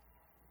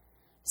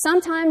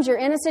 Sometimes you're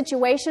in a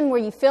situation where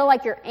you feel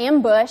like you're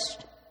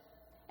ambushed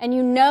and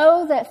you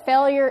know that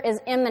failure is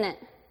imminent.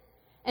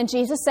 And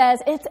Jesus says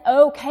it's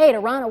okay to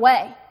run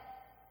away.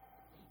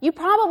 You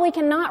probably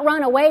cannot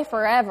run away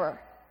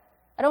forever.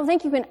 I don't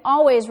think you can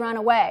always run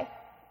away.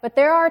 But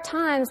there are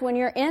times when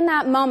you're in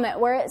that moment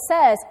where it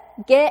says,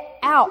 get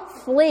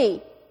out,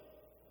 flee.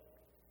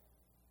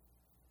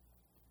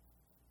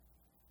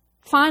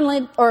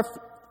 Finally, or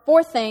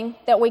fourth thing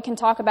that we can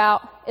talk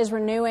about is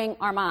renewing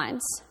our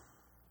minds.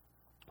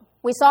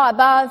 We saw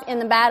above in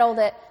the battle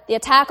that the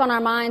attack on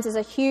our minds is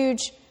a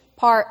huge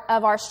part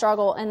of our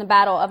struggle in the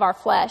battle of our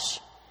flesh.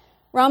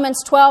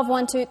 Romans 12,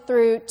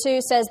 1-2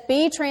 says,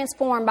 be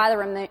transformed by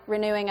the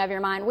renewing of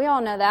your mind. We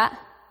all know that.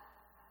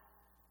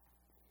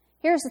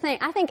 Here's the thing.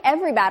 I think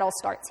every battle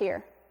starts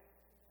here.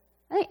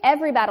 I think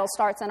every battle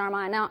starts in our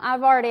mind. Now,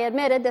 I've already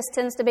admitted this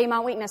tends to be my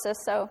weaknesses,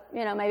 so,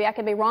 maybe I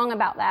could be wrong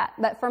about that.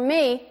 But for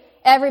me,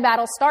 every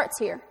battle starts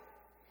here.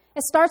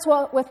 It starts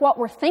with what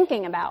we're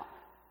thinking about.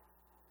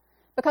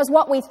 Because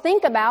what we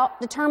think about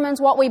determines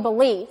what we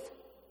believe.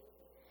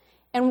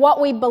 And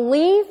what we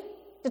believe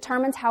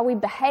determines how we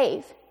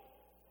behave.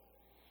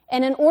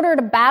 And in order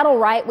to battle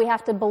right, we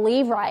have to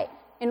believe right.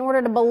 In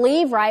order to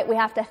believe right, we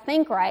have to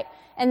think right.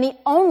 And the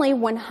only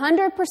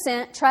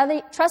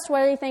 100%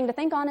 trustworthy thing to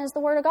think on is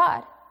the Word of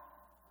God.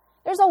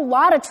 There's a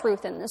lot of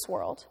truth in this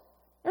world.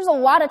 There's a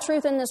lot of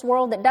truth in this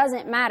world that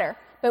doesn't matter.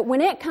 But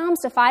when it comes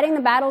to fighting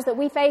the battles that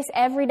we face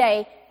every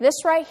day,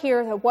 this right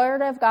here, the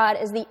Word of God,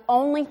 is the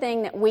only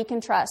thing that we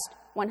can trust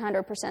 100%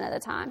 of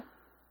the time.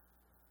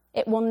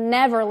 It will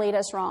never lead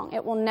us wrong.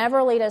 It will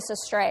never lead us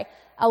astray.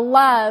 I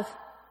love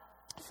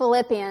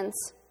Philippians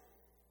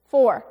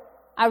 4.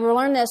 I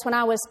learned this when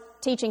I was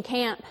teaching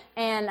camp,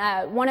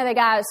 and one of the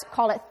guys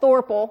called it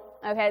thorple.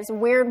 Okay, it's a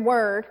weird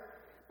word.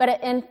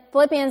 But in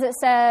Philippians it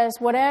says,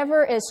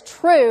 whatever is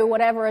true,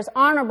 whatever is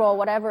honorable,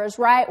 whatever is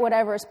right,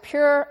 whatever is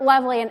pure,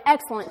 lovely, and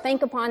excellent,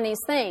 think upon these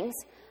things.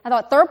 I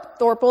thought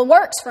thorple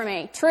works for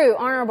me. True,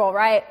 honorable,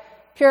 right,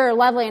 pure,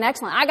 lovely, and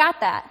excellent. I got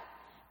that.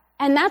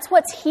 And that's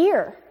what's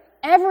here.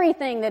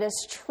 Everything that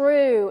is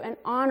true and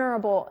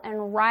honorable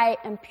and right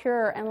and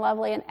pure and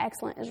lovely and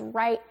excellent is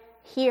right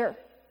here.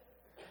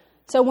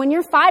 So when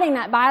you're fighting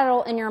that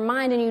battle in your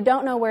mind and you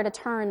don't know where to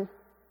turn,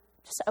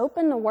 just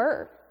open the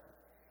Word.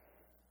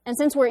 And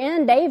since we're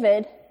in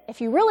David,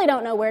 if you really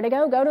don't know where to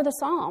go to the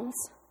Psalms.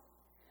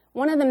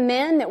 One of the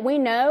men that we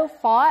know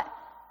fought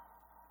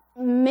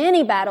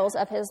many battles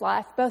of his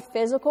life, both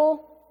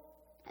physical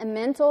and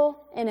mental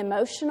and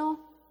emotional,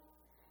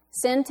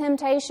 sin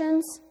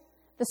temptations.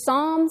 The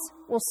Psalms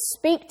will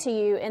speak to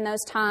you in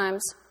those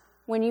times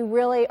when you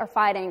really are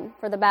fighting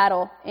for the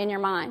battle in your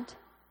mind.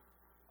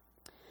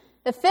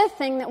 The fifth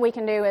thing that we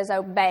can do is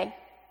obey.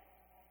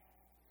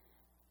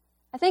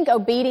 I think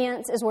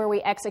obedience is where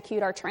we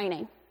execute our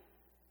training.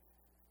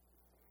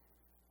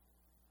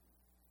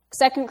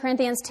 2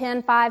 Corinthians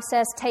 10:5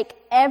 says, take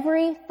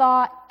every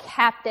thought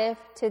captive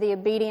to the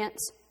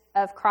obedience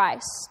of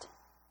Christ.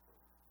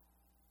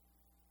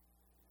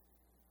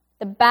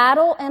 The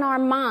battle in our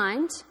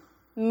mind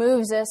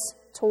moves us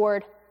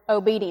toward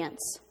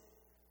obedience.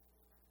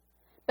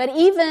 But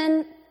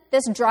even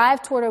this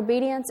drive toward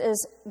obedience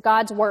is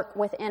God's work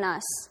within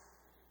us.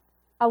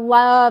 I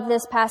love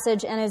this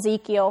passage in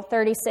Ezekiel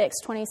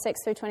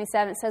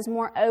 36:26-27. It says,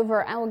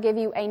 moreover, I will give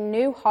you a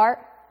new heart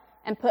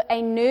and put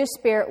a new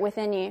spirit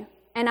within you.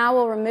 And I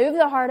will remove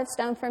the heart of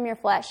stone from your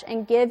flesh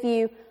and give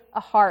you a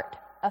heart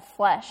of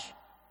flesh.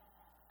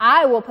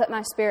 I will put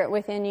my spirit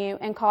within you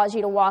and cause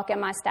you to walk in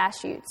my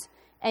statutes.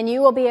 And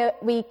you will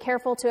be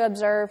careful to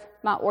observe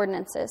my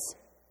ordinances.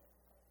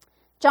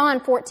 John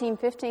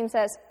 14:15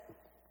 says,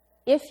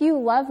 if you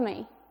love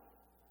me,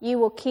 you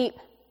will keep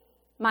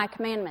my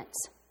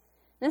commandments.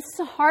 This is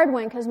a hard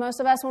one because most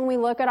of us, when we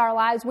look at our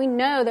lives, we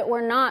know that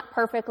we're not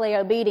perfectly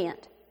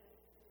obedient.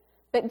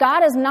 But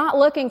God is not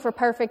looking for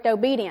perfect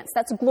obedience.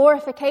 That's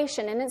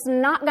glorification, and it's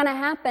not going to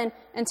happen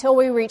until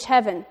we reach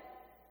heaven.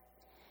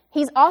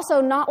 He's also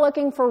not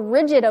looking for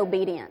rigid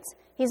obedience.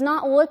 He's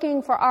not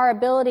looking for our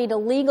ability to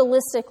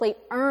legalistically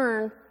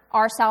earn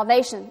our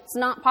salvation. It's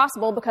not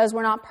possible because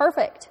we're not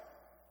perfect.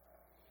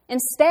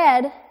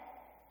 Instead,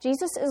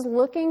 Jesus is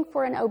looking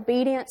for an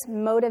obedience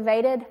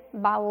motivated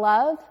by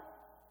love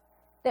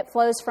that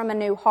flows from a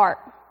new heart.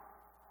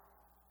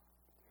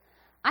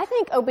 I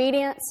think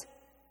obedience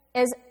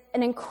is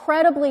an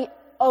incredibly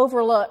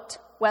overlooked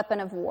weapon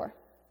of war.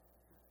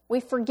 We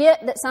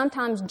forget that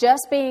sometimes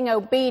just being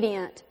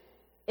obedient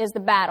is the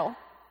battle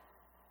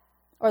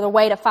or the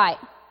way to fight.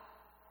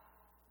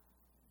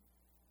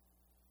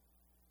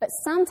 But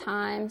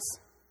sometimes,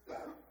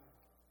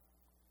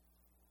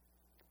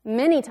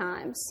 many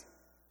times,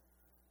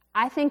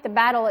 I think the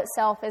battle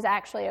itself is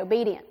actually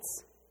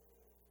obedience.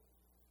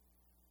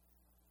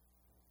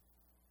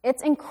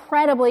 It's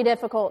incredibly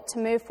difficult to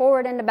move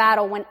forward into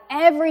battle when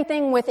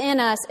everything within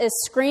us is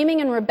screaming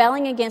and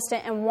rebelling against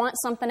it and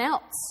wants something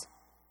else.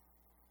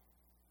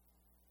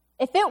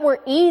 If it were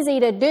easy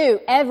to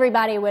do,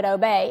 everybody would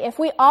obey. If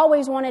we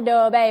always wanted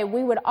to obey,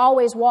 we would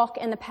always walk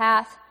in the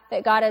path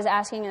that God is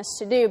asking us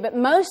to do. But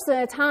most of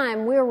the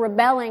time, we're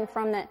rebelling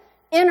from the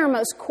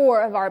innermost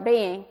core of our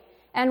being,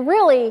 and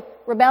really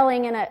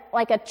rebelling in a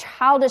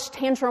childish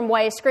tantrum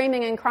way,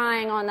 screaming and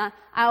crying on the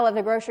aisle of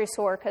the grocery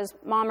store because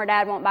mom or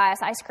dad won't buy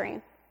us ice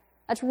cream.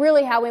 That's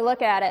really how we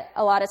look at it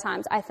a lot of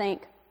times, I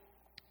think.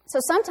 So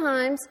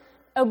sometimes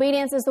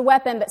obedience is the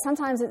weapon, but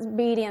sometimes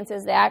obedience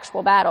is the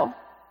actual battle.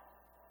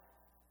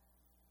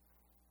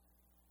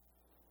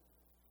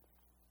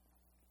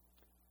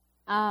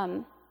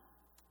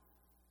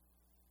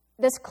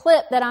 This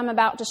clip that I'm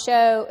about to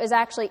show is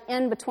actually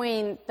in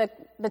between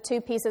the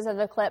two pieces of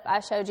the clip I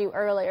showed you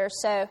earlier.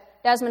 So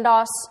Desmond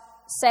Doss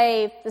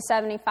saved the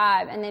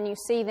 75, and then you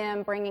see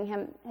them bringing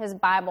him his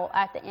Bible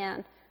at the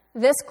end.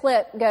 This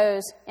clip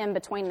goes in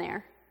between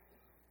there.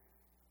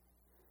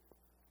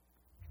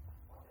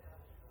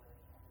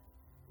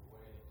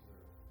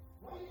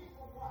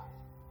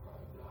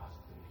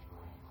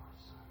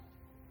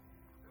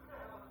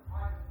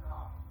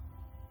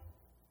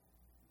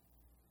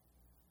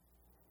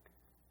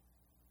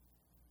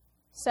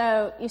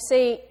 So you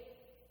see,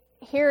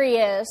 here he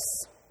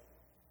is,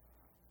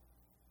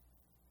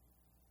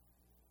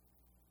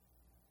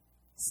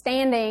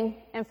 standing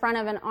in front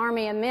of an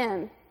army of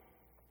men,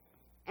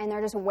 and they're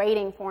just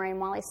waiting for him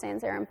while he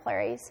stands there and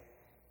prays.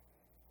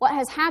 What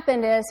has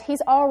happened is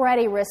he's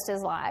already risked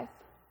his life.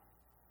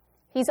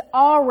 He's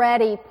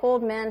already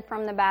pulled men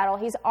from the battle.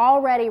 He's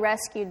already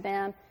rescued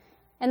them.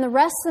 And the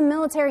rest of the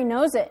military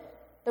knows it.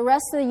 The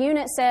rest of the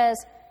unit says,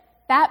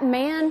 that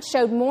man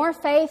showed more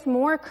faith,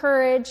 more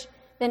courage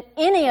than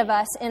any of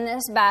us in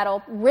this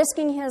battle,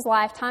 risking his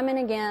life time and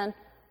again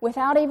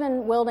without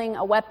even wielding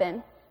a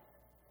weapon.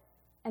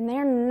 And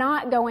they're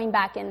not going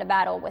back into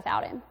battle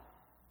without him.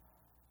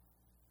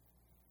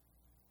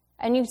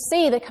 And you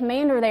see the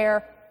commander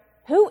there,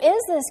 who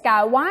is this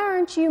guy? Why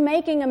aren't you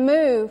making a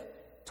move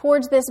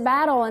towards this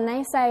battle? And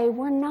they say,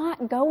 we're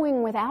not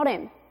going without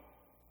him.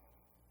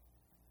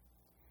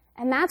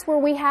 And that's where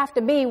we have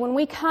to be when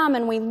we come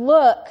and we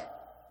look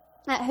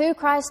at who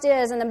Christ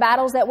is and the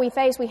battles that we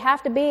face. We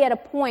have to be at a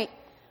point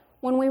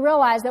when we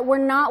realize that we're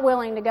not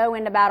willing to go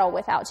into battle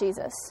without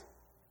Jesus.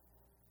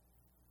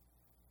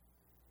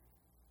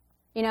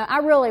 You know, I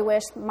really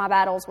wish my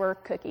battles were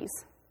cookies.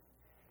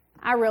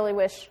 I really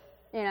wish,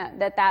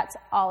 that that's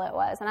all it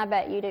was. And I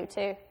bet you do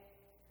too.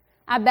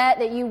 I bet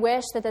that you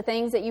wish that the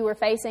things that you were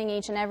facing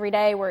each and every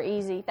day were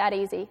easy, that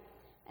easy.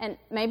 And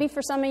maybe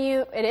for some of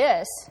you it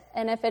is.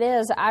 And if it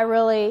is, I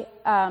really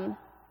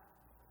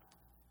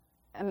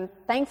I'm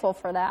thankful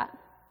for that.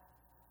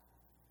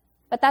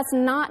 But that's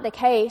not the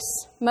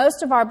case.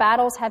 Most of our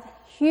battles have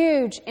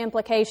huge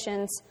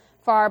implications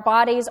for our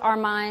bodies, our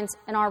minds,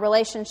 and our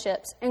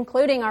relationships,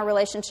 including our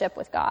relationship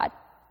with God.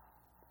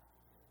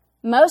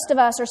 Most of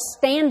us are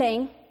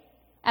standing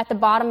at the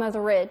bottom of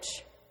the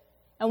ridge,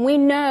 and we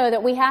know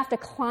that we have to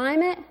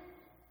climb it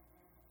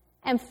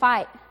and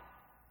fight.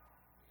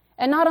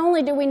 And not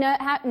only do we know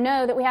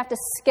that we have to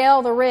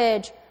scale the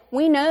ridge,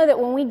 we know that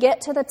when we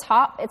get to the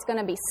top, it's going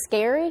to be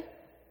scary.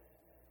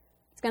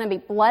 It's going to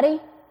be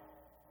bloody,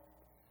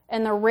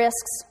 and the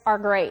risks are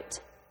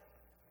great.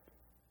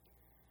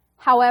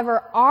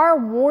 However, our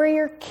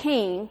warrior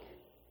king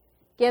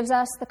gives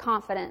us the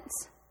confidence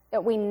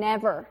that we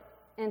never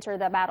enter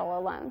the battle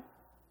alone.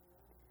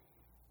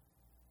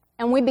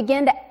 And we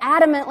begin to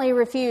adamantly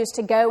refuse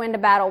to go into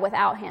battle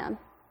without him.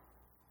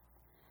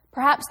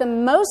 Perhaps the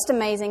most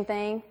amazing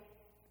thing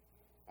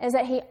is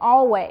that he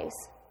always,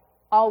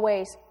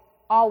 always,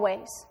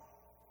 always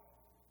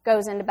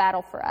goes into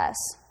battle for us,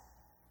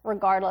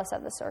 regardless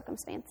of the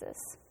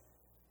circumstances.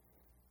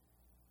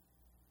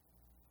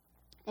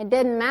 It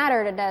didn't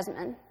matter to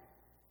Desmond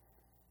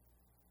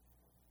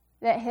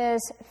that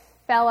his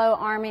fellow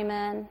army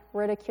men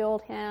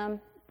ridiculed him,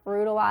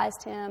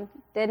 brutalized him,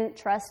 didn't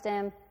trust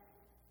him.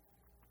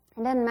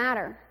 It didn't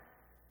matter.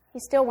 He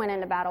still went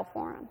into battle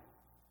for him.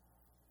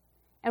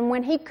 And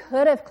when he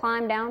could have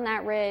climbed down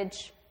that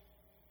ridge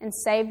and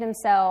saved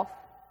himself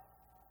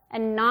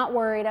and not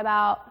worried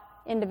about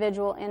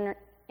individual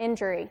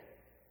injury,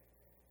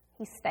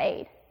 he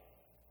stayed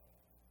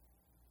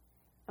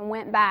and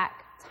went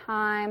back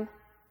time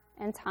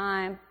and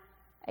time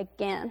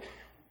again.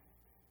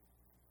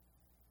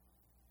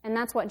 And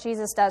that's what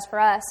Jesus does for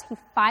us. He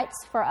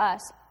fights for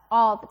us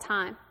all the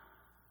time.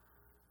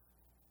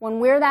 When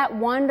we're that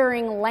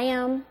wandering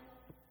lamb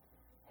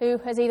who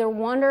has either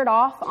wandered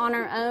off on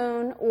our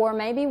own, or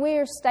maybe we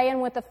are staying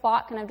with the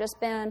flock and have just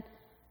been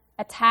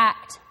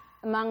attacked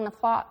among the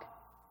flock.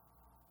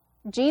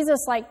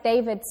 Jesus, like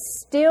David,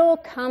 still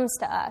comes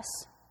to us,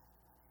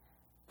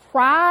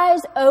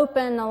 pries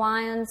open the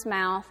lion's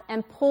mouth,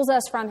 and pulls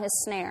us from his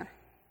snare.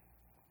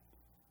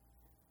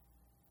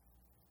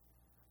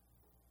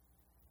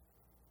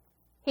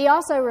 He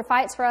also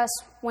fights for us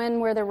when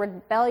we're the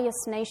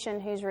rebellious nation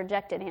who's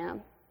rejected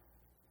him.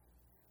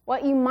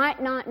 What you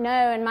might not know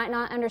and might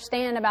not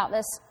understand about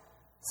this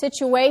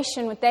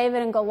situation with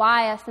David and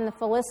Goliath and the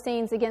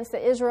Philistines against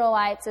the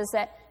Israelites is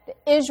that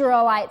the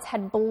Israelites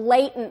had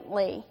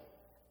blatantly,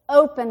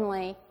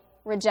 openly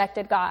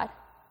rejected God.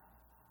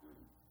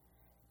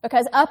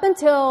 Because up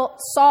until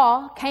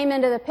Saul came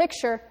into the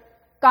picture,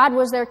 God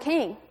was their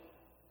king.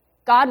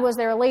 God was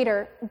their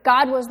leader.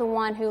 God was the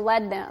one who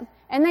led them.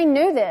 And they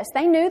knew this.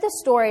 They knew the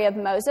story of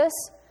Moses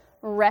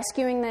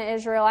rescuing the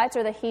Israelites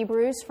or the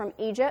Hebrews from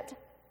Egypt.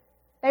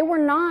 They were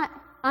not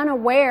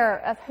unaware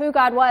of who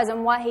God was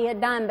and what he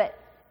had done, but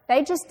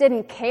they just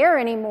didn't care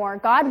anymore.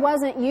 God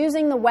wasn't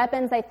using the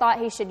weapons they thought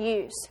he should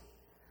use.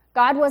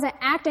 God wasn't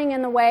acting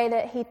in the way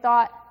that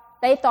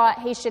they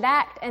thought he should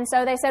act. And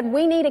so they said,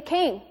 we need a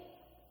king.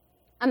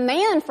 A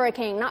man for a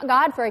king, not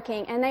God for a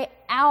king. And they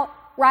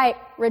outright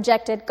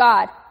rejected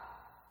God.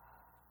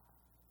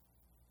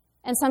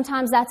 And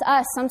sometimes that's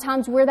us.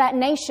 Sometimes we're that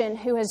nation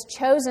who has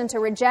chosen to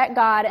reject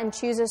God and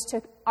chooses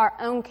to our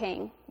own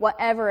king,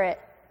 whatever it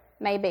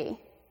may be.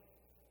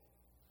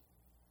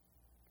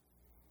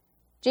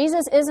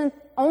 Jesus isn't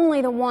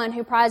only the one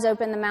who pries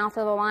open the mouth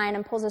of the lion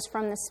and pulls us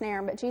from the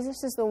snare, but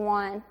Jesus is the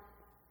one,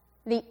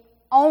 the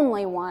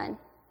only one,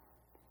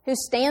 who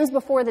stands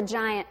before the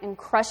giant and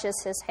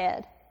crushes his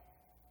head.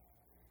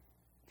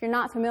 If you're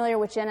not familiar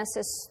with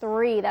Genesis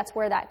 3, that's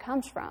where that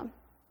comes from.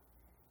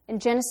 In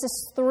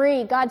Genesis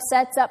 3, God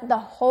sets up the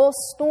whole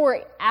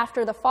story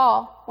after the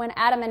fall. When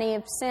Adam and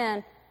Eve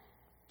sin,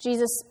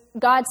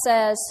 God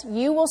says,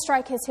 you will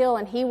strike his heel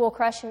and he will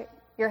crush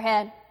your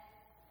head.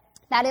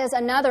 That is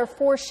another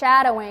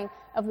foreshadowing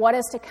of what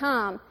is to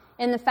come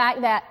in the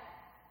fact that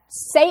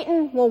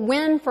Satan will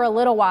win for a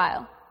little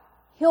while.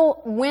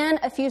 He'll win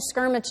a few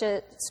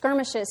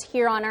skirmishes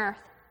here on earth.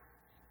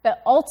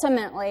 But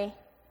ultimately,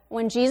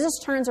 when Jesus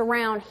turns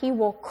around, he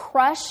will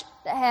crush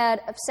the head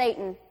of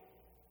Satan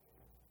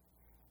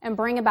and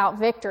bring about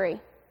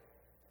victory.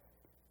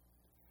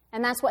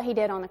 And that's what he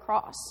did on the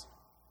cross.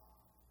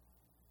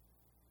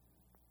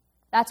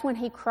 That's when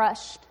he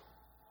crushed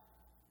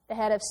the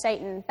head of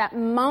Satan. That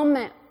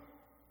moment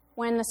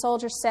when the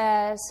soldier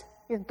says,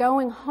 you're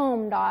going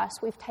home,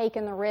 Doss, we've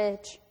taken the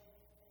ridge.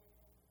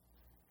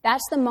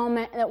 That's the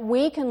moment that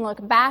we can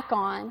look back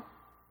on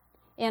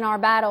in our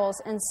battles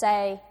and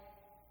say,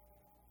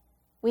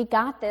 we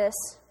got this.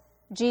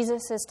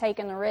 Jesus has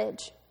taken the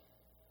ridge.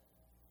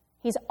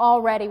 He's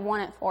already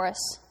won it for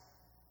us.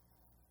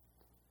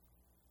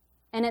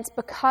 And it's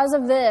because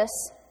of this,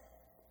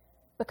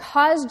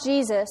 because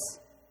Jesus,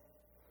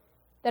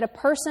 that a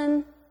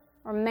person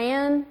or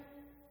man,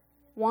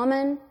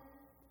 woman,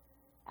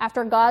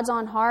 after God's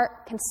own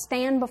heart, can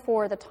stand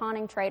before the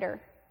taunting traitor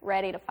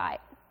ready to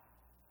fight.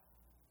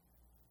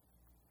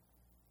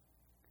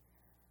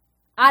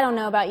 I don't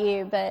know about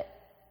you, but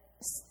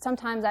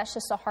sometimes that's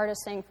just the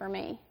hardest thing for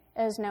me,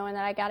 is knowing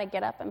that I got to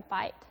get up and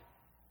fight.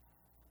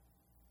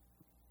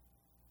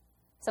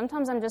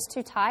 Sometimes I'm just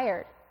too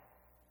tired.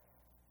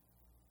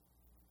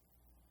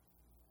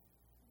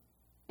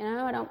 You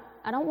know,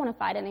 I don't want to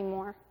fight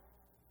anymore.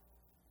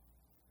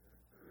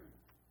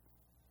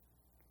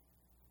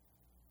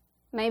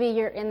 Maybe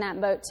you're in that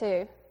boat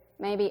too.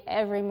 Maybe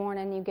every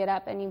morning you get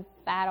up and you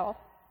battle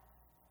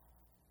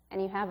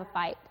and you have a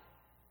fight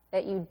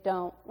that you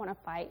don't want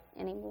to fight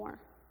anymore.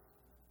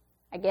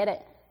 I get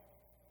it.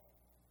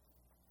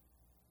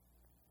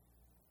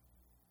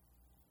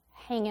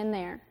 Hang in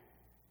there.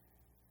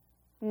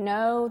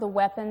 Know the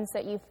weapons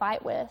that you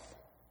fight with.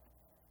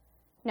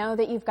 Know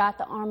that you've got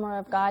the armor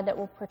of God that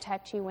will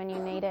protect you when you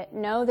need it.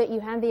 Know that you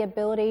have the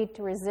ability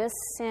to resist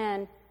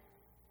sin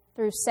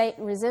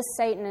resist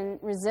Satan and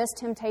resist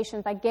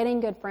temptation by getting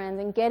good friends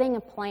and getting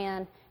a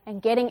plan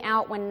and getting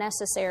out when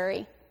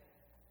necessary.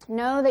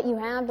 Know that you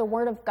have the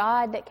Word of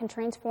God that can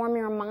transform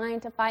your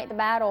mind to fight the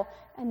battle,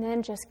 and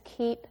then just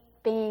keep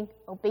being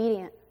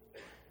obedient.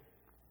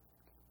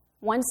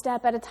 One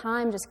step at a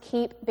time, just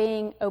keep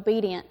being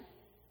obedient.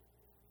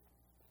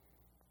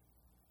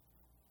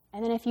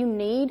 And then if you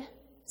need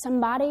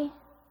somebody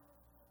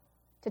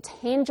to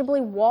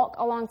tangibly walk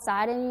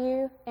alongside of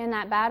you in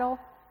that battle,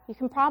 you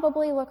can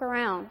probably look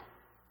around.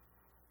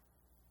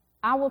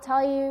 I will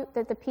tell you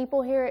that the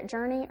people here at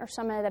Journey are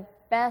some of the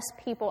best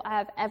people I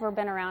have ever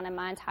been around in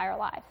my entire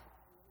life.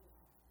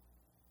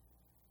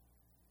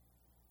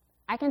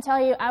 I can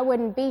tell you I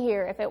wouldn't be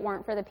here if it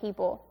weren't for the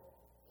people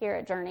here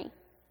at Journey.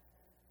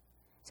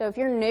 So if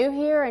you're new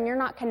here and you're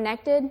not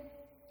connected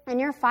and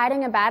you're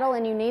fighting a battle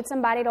and you need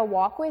somebody to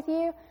walk with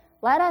you,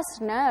 let us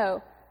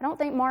know. I don't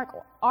think Mark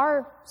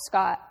or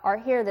Scott are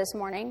here this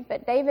morning,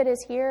 but David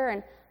is here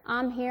and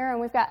I'm here,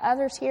 and we've got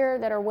others here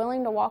that are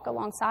willing to walk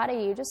alongside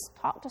of you. Just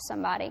talk to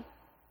somebody.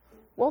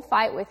 We'll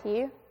fight with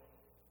you.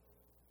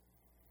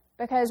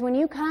 Because when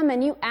you come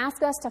and you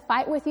ask us to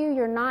fight with you,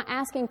 you're not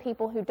asking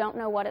people who don't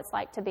know what it's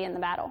like to be in the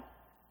battle.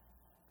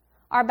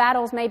 Our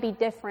battles may be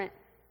different,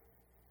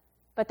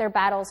 but they're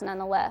battles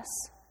nonetheless.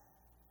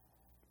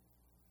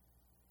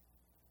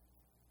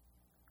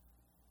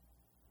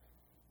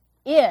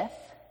 If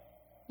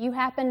you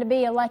happen to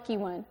be a lucky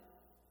one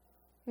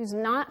who's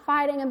not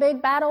fighting a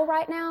big battle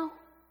right now,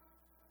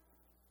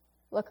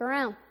 look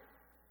around.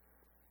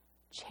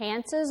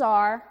 Chances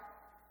are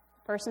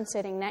the person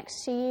sitting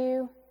next to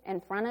you, in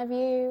front of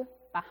you,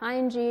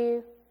 behind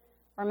you,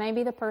 or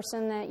maybe the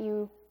person that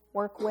you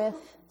work with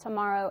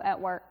tomorrow at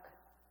work.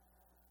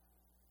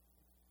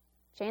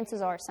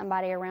 Chances are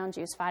somebody around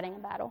you is fighting a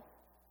battle.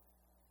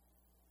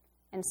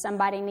 And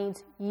somebody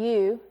needs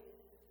you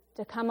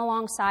to come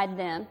alongside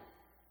them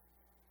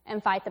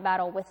and fight the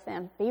battle with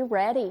them. Be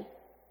ready.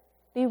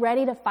 Be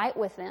ready to fight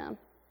with them.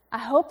 I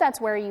hope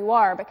that's where you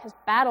are, because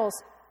battles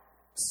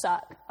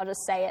suck. I'll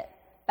just say it.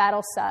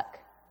 Battles suck.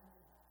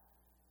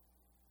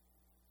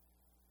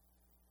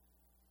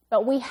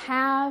 But we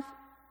have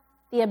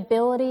the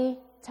ability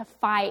to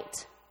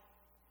fight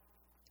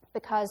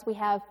because we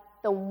have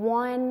the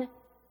one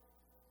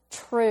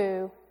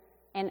true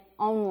and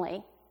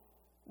only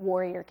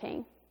warrior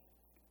king.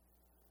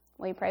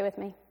 Will you pray with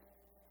me?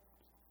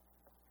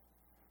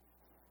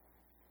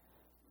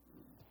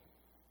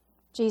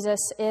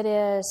 Jesus, it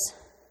is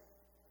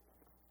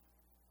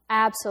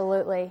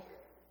absolutely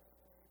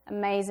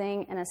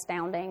amazing and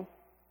astounding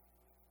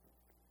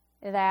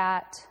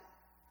that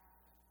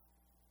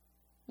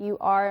you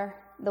are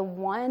the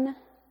one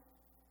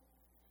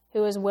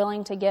who is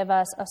willing to give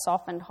us a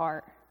softened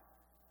heart.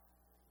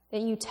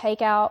 That you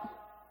take out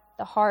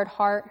the hard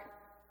heart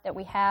that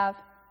we have,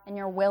 and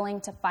you're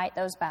willing to fight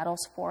those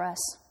battles for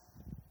us.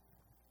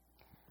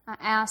 I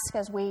ask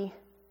as we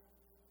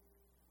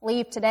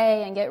leave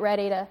today and get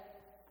ready to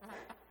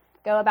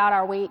go about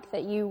our week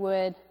that you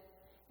would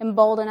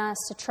embolden us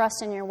to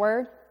trust in your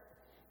word,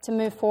 to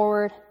move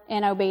forward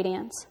in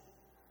obedience.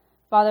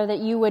 Father, that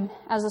you would,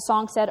 as the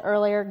song said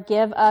earlier,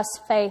 give us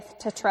faith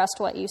to trust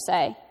what you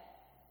say.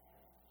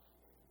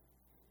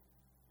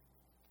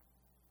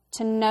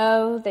 To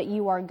know that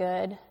you are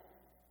good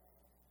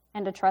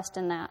and to trust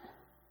in that.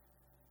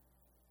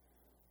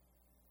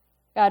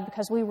 God,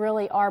 because we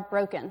really are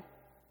broken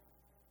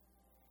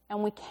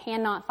and we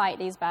cannot fight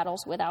these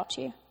battles without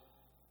you.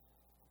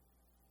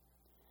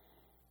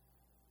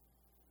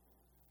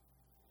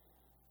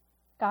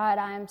 God,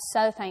 I am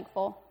so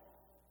thankful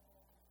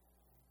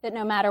that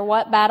no matter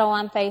what battle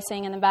I'm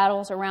facing and the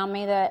battles around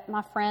me that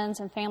my friends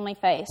and family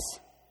face,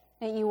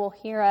 that you will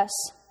hear us,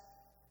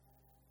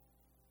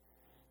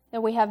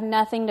 that we have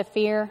nothing to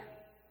fear,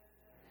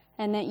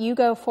 and that you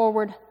go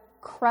forward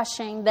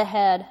crushing the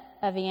head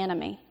of the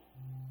enemy.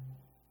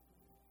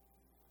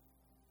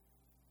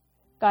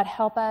 God,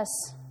 help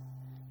us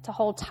to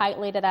hold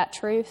tightly to that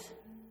truth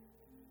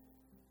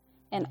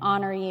and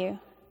honor you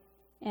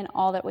in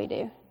all that we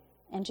do.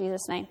 In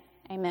Jesus' name,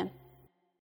 amen.